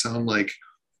it to sound like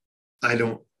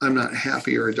I'm not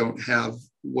happy or I don't have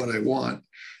what I want.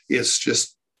 It's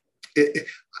just,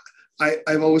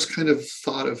 I've always kind of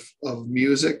thought of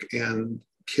music and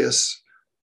Kiss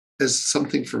as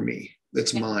something for me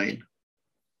that's mine.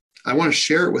 I want to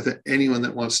share it with anyone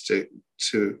that wants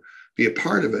to be a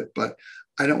part of it, but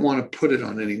I don't want to put it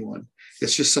on anyone.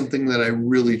 It's just something that I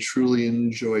really, truly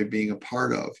enjoy being a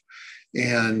part of.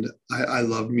 And I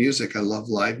love music. I love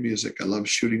live music. I love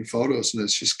shooting photos. And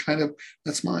it's just kind of,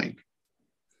 that's mine,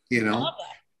 you know? I love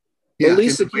that. Yeah, well,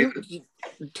 Lisa,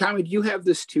 Tommy, do you have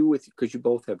this too because you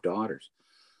both have daughters?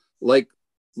 Like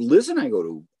Liz and I go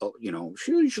to, you know,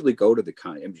 she usually go to the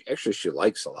actually she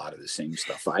likes a lot of the same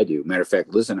stuff I do. Matter of fact,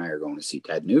 Liz and I are going to see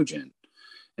Ted Nugent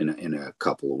in a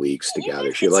couple of weeks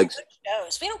together. She likes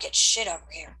shows. We don't get shit over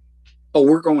here. Oh,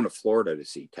 we're going to Florida to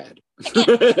see Ted. Again,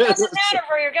 it doesn't matter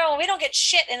where you're going. We don't get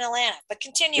shit in Atlanta, but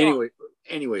continue.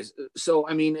 Anyways, so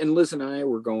I mean, and Liz and I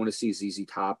were going to see ZZ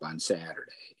Top on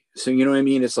Saturday. So, you know what I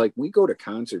mean? It's like we go to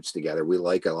concerts together. We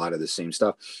like a lot of the same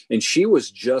stuff. And she was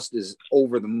just as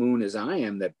over the moon as I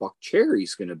am that Buck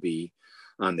Cherry's going to be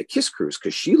on the Kiss Cruise,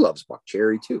 because she loves Buck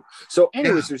Cherry too. So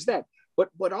anyways, there's that.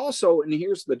 But also, and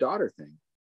here's the daughter thing,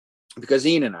 because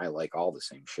Ian and I like all the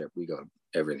same shit. We go to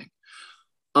everything.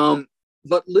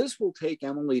 But Liz will take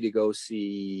Emily to go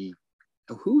see,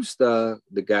 who's the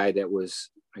guy that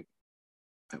was like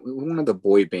one of the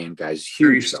boy band guys,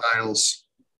 Harry Styles.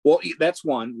 Well, that's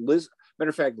one. Liz, matter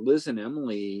of fact, Liz and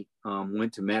Emily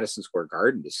went to Madison Square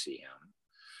Garden to see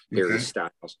him. Harry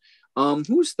Styles.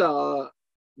 Who's the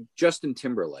Justin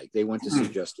Timberlake? They went to see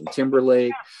Justin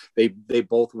Timberlake. They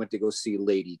both went to go see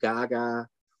Lady Gaga.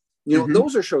 You know,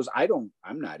 those are shows I'm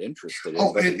not interested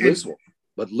in.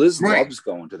 But Liz loves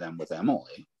going to them with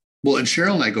Emily. Well, and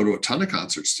Cheryl and I go to a ton of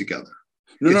concerts together.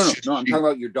 No. I'm talking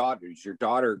about your daughters. Your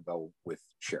daughter go with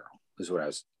Cheryl. is what I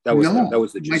was. That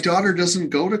was the my daughter doesn't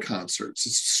go to concerts.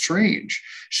 It's strange.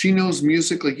 She knows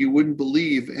music like you wouldn't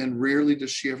believe, and rarely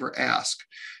does she ever ask.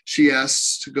 She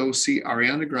asks to go see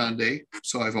Ariana Grande,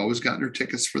 so I've always gotten her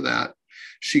tickets for that.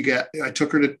 I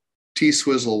took her to T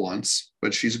Swizzle once,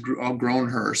 but she's outgrown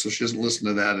her, so she doesn't listen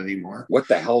to that anymore. What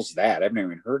the hell's that? I've never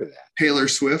even heard of that. Taylor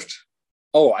Swift.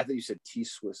 Oh, I thought you said T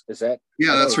Swizzle. Is that?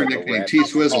 Yeah, that's her nickname. T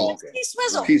Swizzle. Oh, okay. T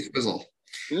Swizzle. T Swizzle.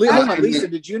 Lisa,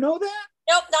 did you know that?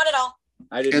 Nope, not at all.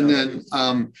 I didn't. And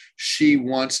then she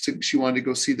wanted to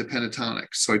go see the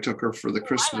Pentatonics, so I took her for the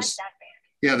Christmas. I like that band.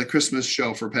 Yeah, the Christmas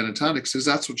show for Pentatonics, because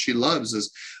that's what she loves,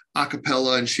 is a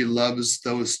cappella, and she loves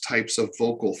those types of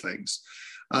vocal things.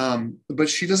 But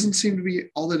she doesn't seem to be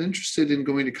all that interested in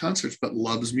going to concerts, but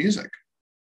loves music.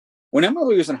 When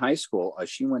Emily was in high school,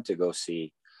 she went to go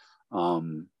see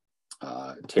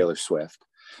Taylor Swift.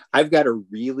 I've got a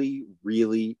really,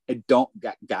 really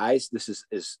guys. This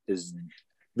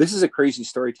is a crazy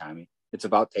story, Tommy. It's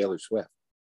about Taylor Swift.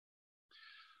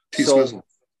 T-Swizzle.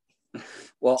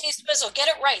 Well, T-Swizzle, get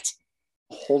it right.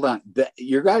 Hold on.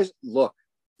 Your guys, look,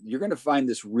 you're going to find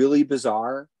this really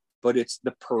bizarre, but it's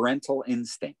the parental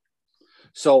instinct.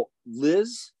 So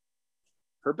Liz,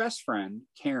 her best friend,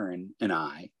 Karen, and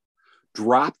I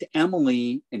dropped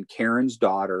Emily and Karen's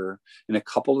daughter and a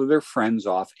couple of their friends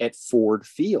off at Ford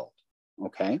Field.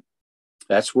 Okay.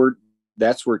 That's where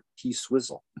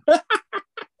T-Swizzle.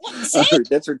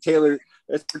 That's where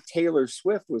Taylor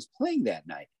Swift was playing that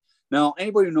night. Now,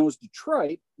 anybody who knows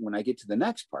Detroit, when I get to the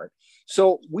next part.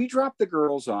 So we dropped the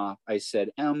girls off. I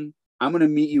said, I'm going to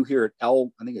meet you here at I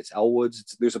think it's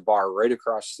Elwood's. There's a bar right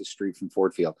across the street from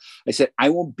Ford Field. I said,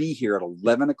 I will be here at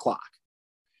 11 o'clock.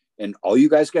 And all you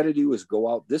guys got to do is go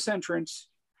out this entrance,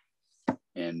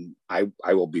 and I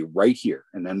will be right here.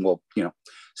 And then we'll,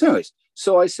 So anyways,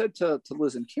 so I said to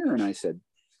Liz and Karen, I said,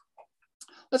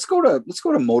 let's go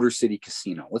to Motor City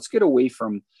Casino. Let's get away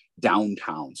from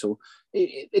downtown. So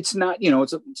it's not,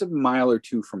 it's a mile or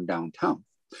two from downtown.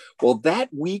 Well, that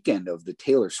weekend of the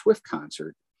Taylor Swift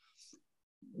concert,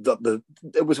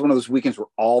 it was one of those weekends where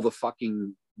all the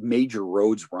fucking major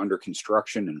roads were under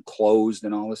construction and closed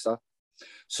and all this stuff.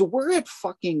 So we're at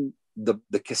fucking the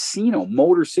casino,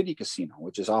 Motor City Casino,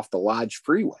 which is off the Lodge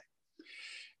Freeway.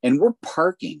 And we're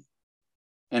parking.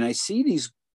 And I see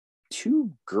these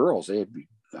two girls, they had,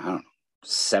 I don't know,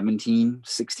 16,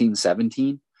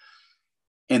 17.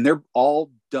 And they're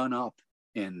all done up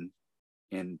in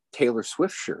Taylor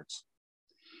Swift shirts.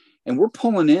 And we're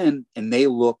pulling in, and they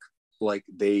look like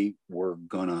they were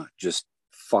gonna just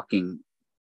fucking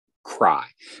cry.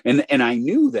 And I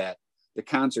knew that the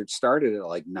concert started at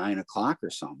like 9 o'clock or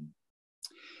something.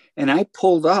 And I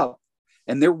pulled up,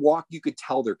 and you could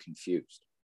tell they're confused.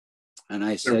 And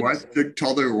I said,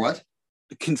 they're what?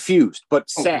 Confused, but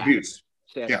sad. Confused.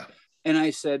 Sad. Yeah. And I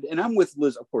said, and I'm with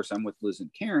Liz, of course, I'm with Liz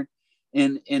and Karen.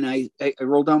 And I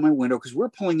rolled down my window because we're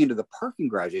pulling into the parking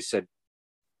garage. I said,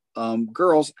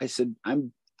 girls, I said,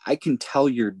 I can tell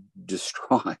you're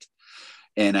distraught.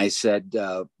 And I said,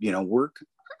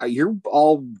 you're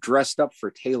all dressed up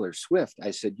for Taylor Swift.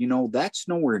 I said, that's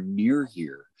nowhere near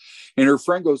here. And her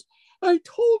friend goes, I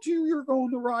told you you're going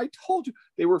the right. I told you.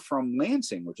 They were from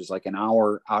Lansing, which is like an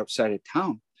hour outside of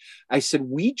town. I said,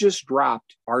 we just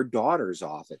dropped our daughters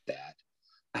off at that.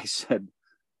 I said,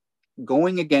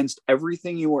 going against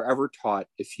everything you were ever taught,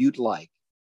 if you'd like,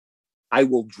 I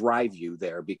will drive you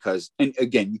there because, and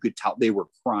again, you could tell they were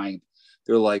crying.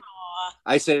 They're like, aww.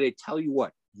 I said, I tell you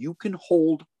what, you can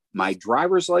hold my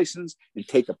driver's license and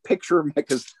take a picture of me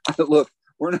because look,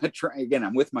 we're not trying. Again,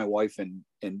 I'm with my wife and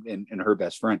her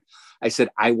best friend. I said,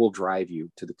 I will drive you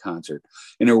to the concert.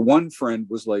 And her one friend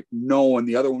was like, no. And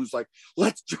the other one was like,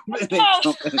 let's jump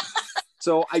in.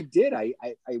 So I did. I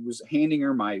was handing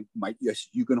her my, yes,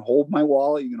 you can hold my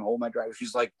wallet. You can hold my driver.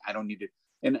 She's like, I don't need it.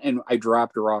 And I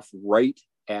dropped her off right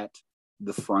at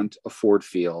the front of Ford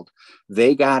Field.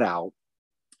 They got out.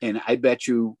 And I bet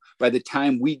you by the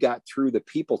time we got through, the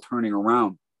people turning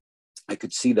around, I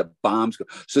could see the bombs go.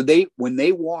 So when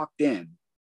they walked in,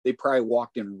 they probably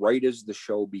walked in right as the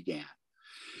show began.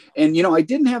 And, I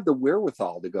didn't have the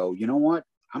wherewithal to go, you know what?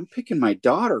 I'm picking my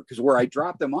daughter, because where I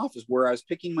dropped them off is where I was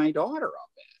picking my daughter up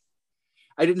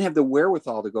at. I didn't have the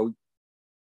wherewithal to go,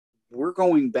 we're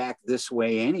going back this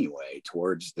way anyway,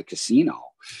 towards the casino.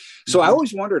 So I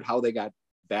always wondered how they got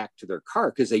back to their car,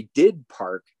 because they did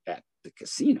park at the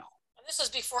casino. And this was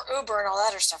before Uber and all that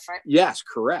other stuff, right? Yes,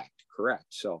 correct.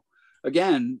 So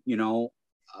again,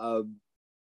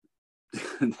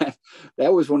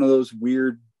 that was one of those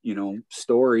weird,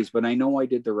 stories, but I know I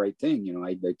did the right thing.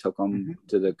 I took them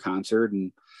to the concert,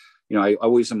 and, I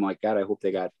always am like, God, I hope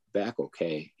they got back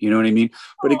okay. You know what I mean?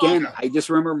 But again, I just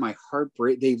remember my heart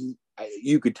break.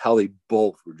 You could tell they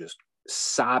both were just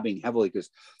sobbing heavily because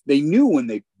they knew when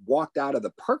they walked out of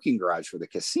the parking garage for the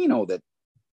casino that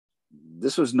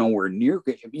this was nowhere near.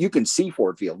 You can see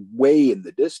Ford Field way in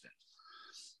the distance.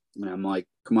 And I'm like,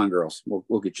 come on, girls,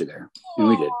 we'll get you there. And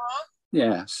we did.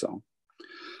 Yeah. So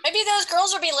maybe those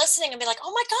girls will be listening and be like,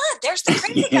 oh my God, there's the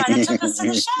crazy guy that took us to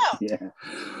the show. Yeah.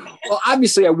 Well,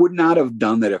 obviously I would not have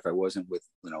done that if I wasn't with,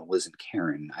 Liz and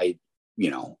Karen. Again,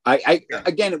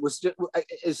 it was just,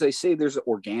 as they say, there's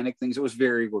organic things. It was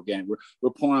very organic. We're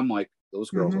pulling, I'm like,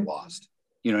 those girls are lost.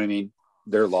 You know what I mean?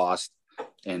 They're lost.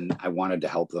 And I wanted to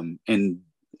help them. And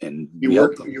you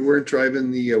weren't driving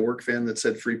the work van that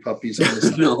said free puppies on the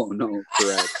side. No,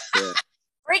 correct. Yeah.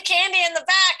 Free candy in the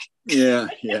back. Yeah.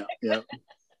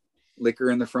 Liquor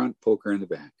in the front, poker in the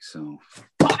back. So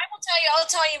I'll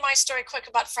tell you my story quick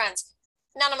about friends.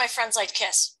 None of my friends liked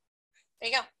Kiss.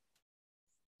 There you go.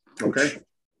 Okay.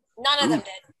 None of them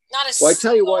did. Not a I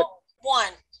tell you what,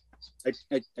 one.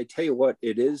 I tell you what,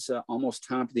 it is almost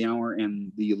top of the hour,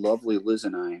 and the lovely Liz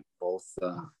and I both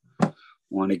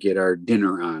want to get our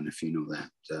dinner on, if you know that.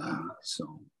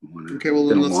 So okay, well,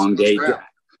 then it's been a long day. Wrap.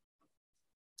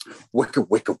 Wicka.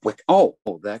 Oh,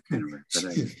 that kind of rap.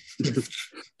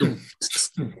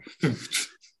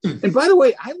 And by the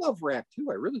way, I love rap too.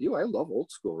 I really do. I love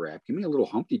old school rap. Give me a little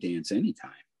Humpty Dance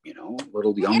anytime.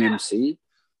 Little Young MC.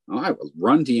 Oh, I will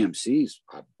Run DMCs.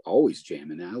 I'm always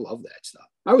jamming. I love that stuff.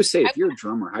 I always say, if you're a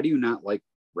drummer, how do you not like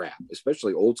rap,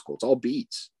 especially old school? It's all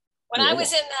beats. When I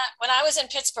was in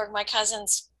Pittsburgh, my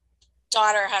cousin's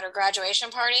daughter had her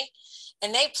graduation party,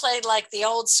 and they played like the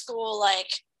old school,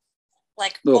 like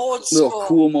old school. Little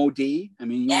Cool Mo D. I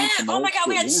mean, yeah. Oh my God,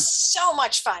 we had so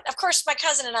much fun. Of course, my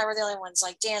cousin and I were the only ones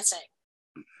like dancing,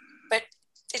 but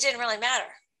it didn't really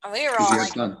matter. And we were all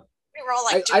like. Fun. We were all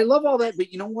like, I love all that,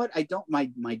 but you know what? I don't.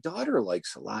 My daughter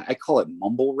likes a lot. I call it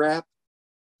mumble rap.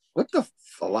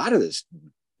 A lot of this,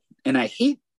 and I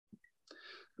hate.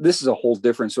 This is a whole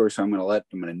different story, so I'm going to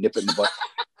nip it in the butt.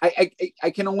 I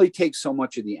can only take so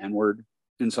much of the N-word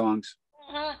in songs.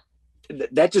 Mm-hmm.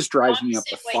 That just drives me up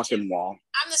the fucking wall.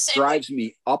 I'm the same. Drives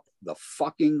me up the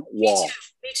fucking wall.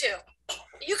 Me too.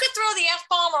 You could throw the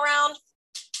F-bomb around.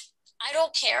 I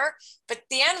don't care, but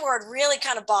the N-word really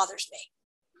kind of bothers me.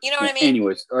 You know what I mean?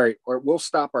 Anyways, all right, we'll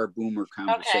stop our boomer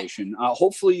conversation. Okay.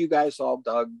 Hopefully you guys all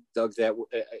dug that.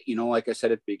 Like I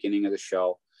said at the beginning of the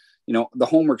show, the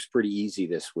homework's pretty easy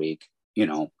this week.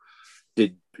 Did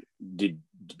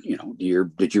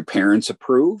your parents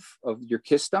approve of your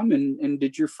Kissdom, and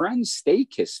did your friends stay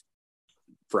Kiss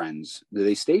friends? Do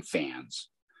they stay fans?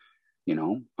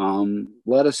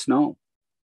 Let us know.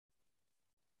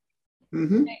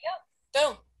 Mm-hmm. There you go.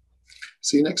 Boom.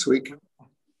 See you next week.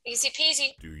 Easy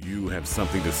peasy. Do you have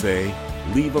something to say?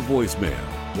 Leave a voicemail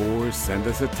or send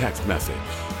us a text message.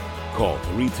 Call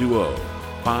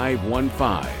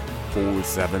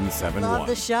 320-515-4771. Love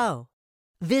the show?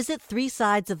 Visit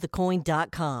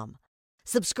 3sidesofthecoin.com.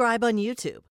 Subscribe on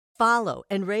YouTube. Follow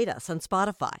and rate us on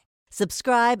Spotify.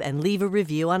 Subscribe and leave a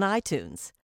review on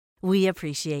iTunes. We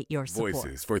appreciate your support.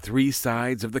 Voices for Three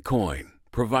Sides of the Coin.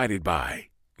 Provided by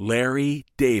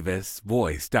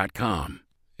LarryDavisVoice.com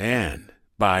and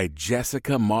by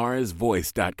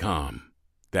JessicaMarsVoice.com.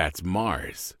 That's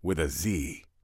Mars with a Z.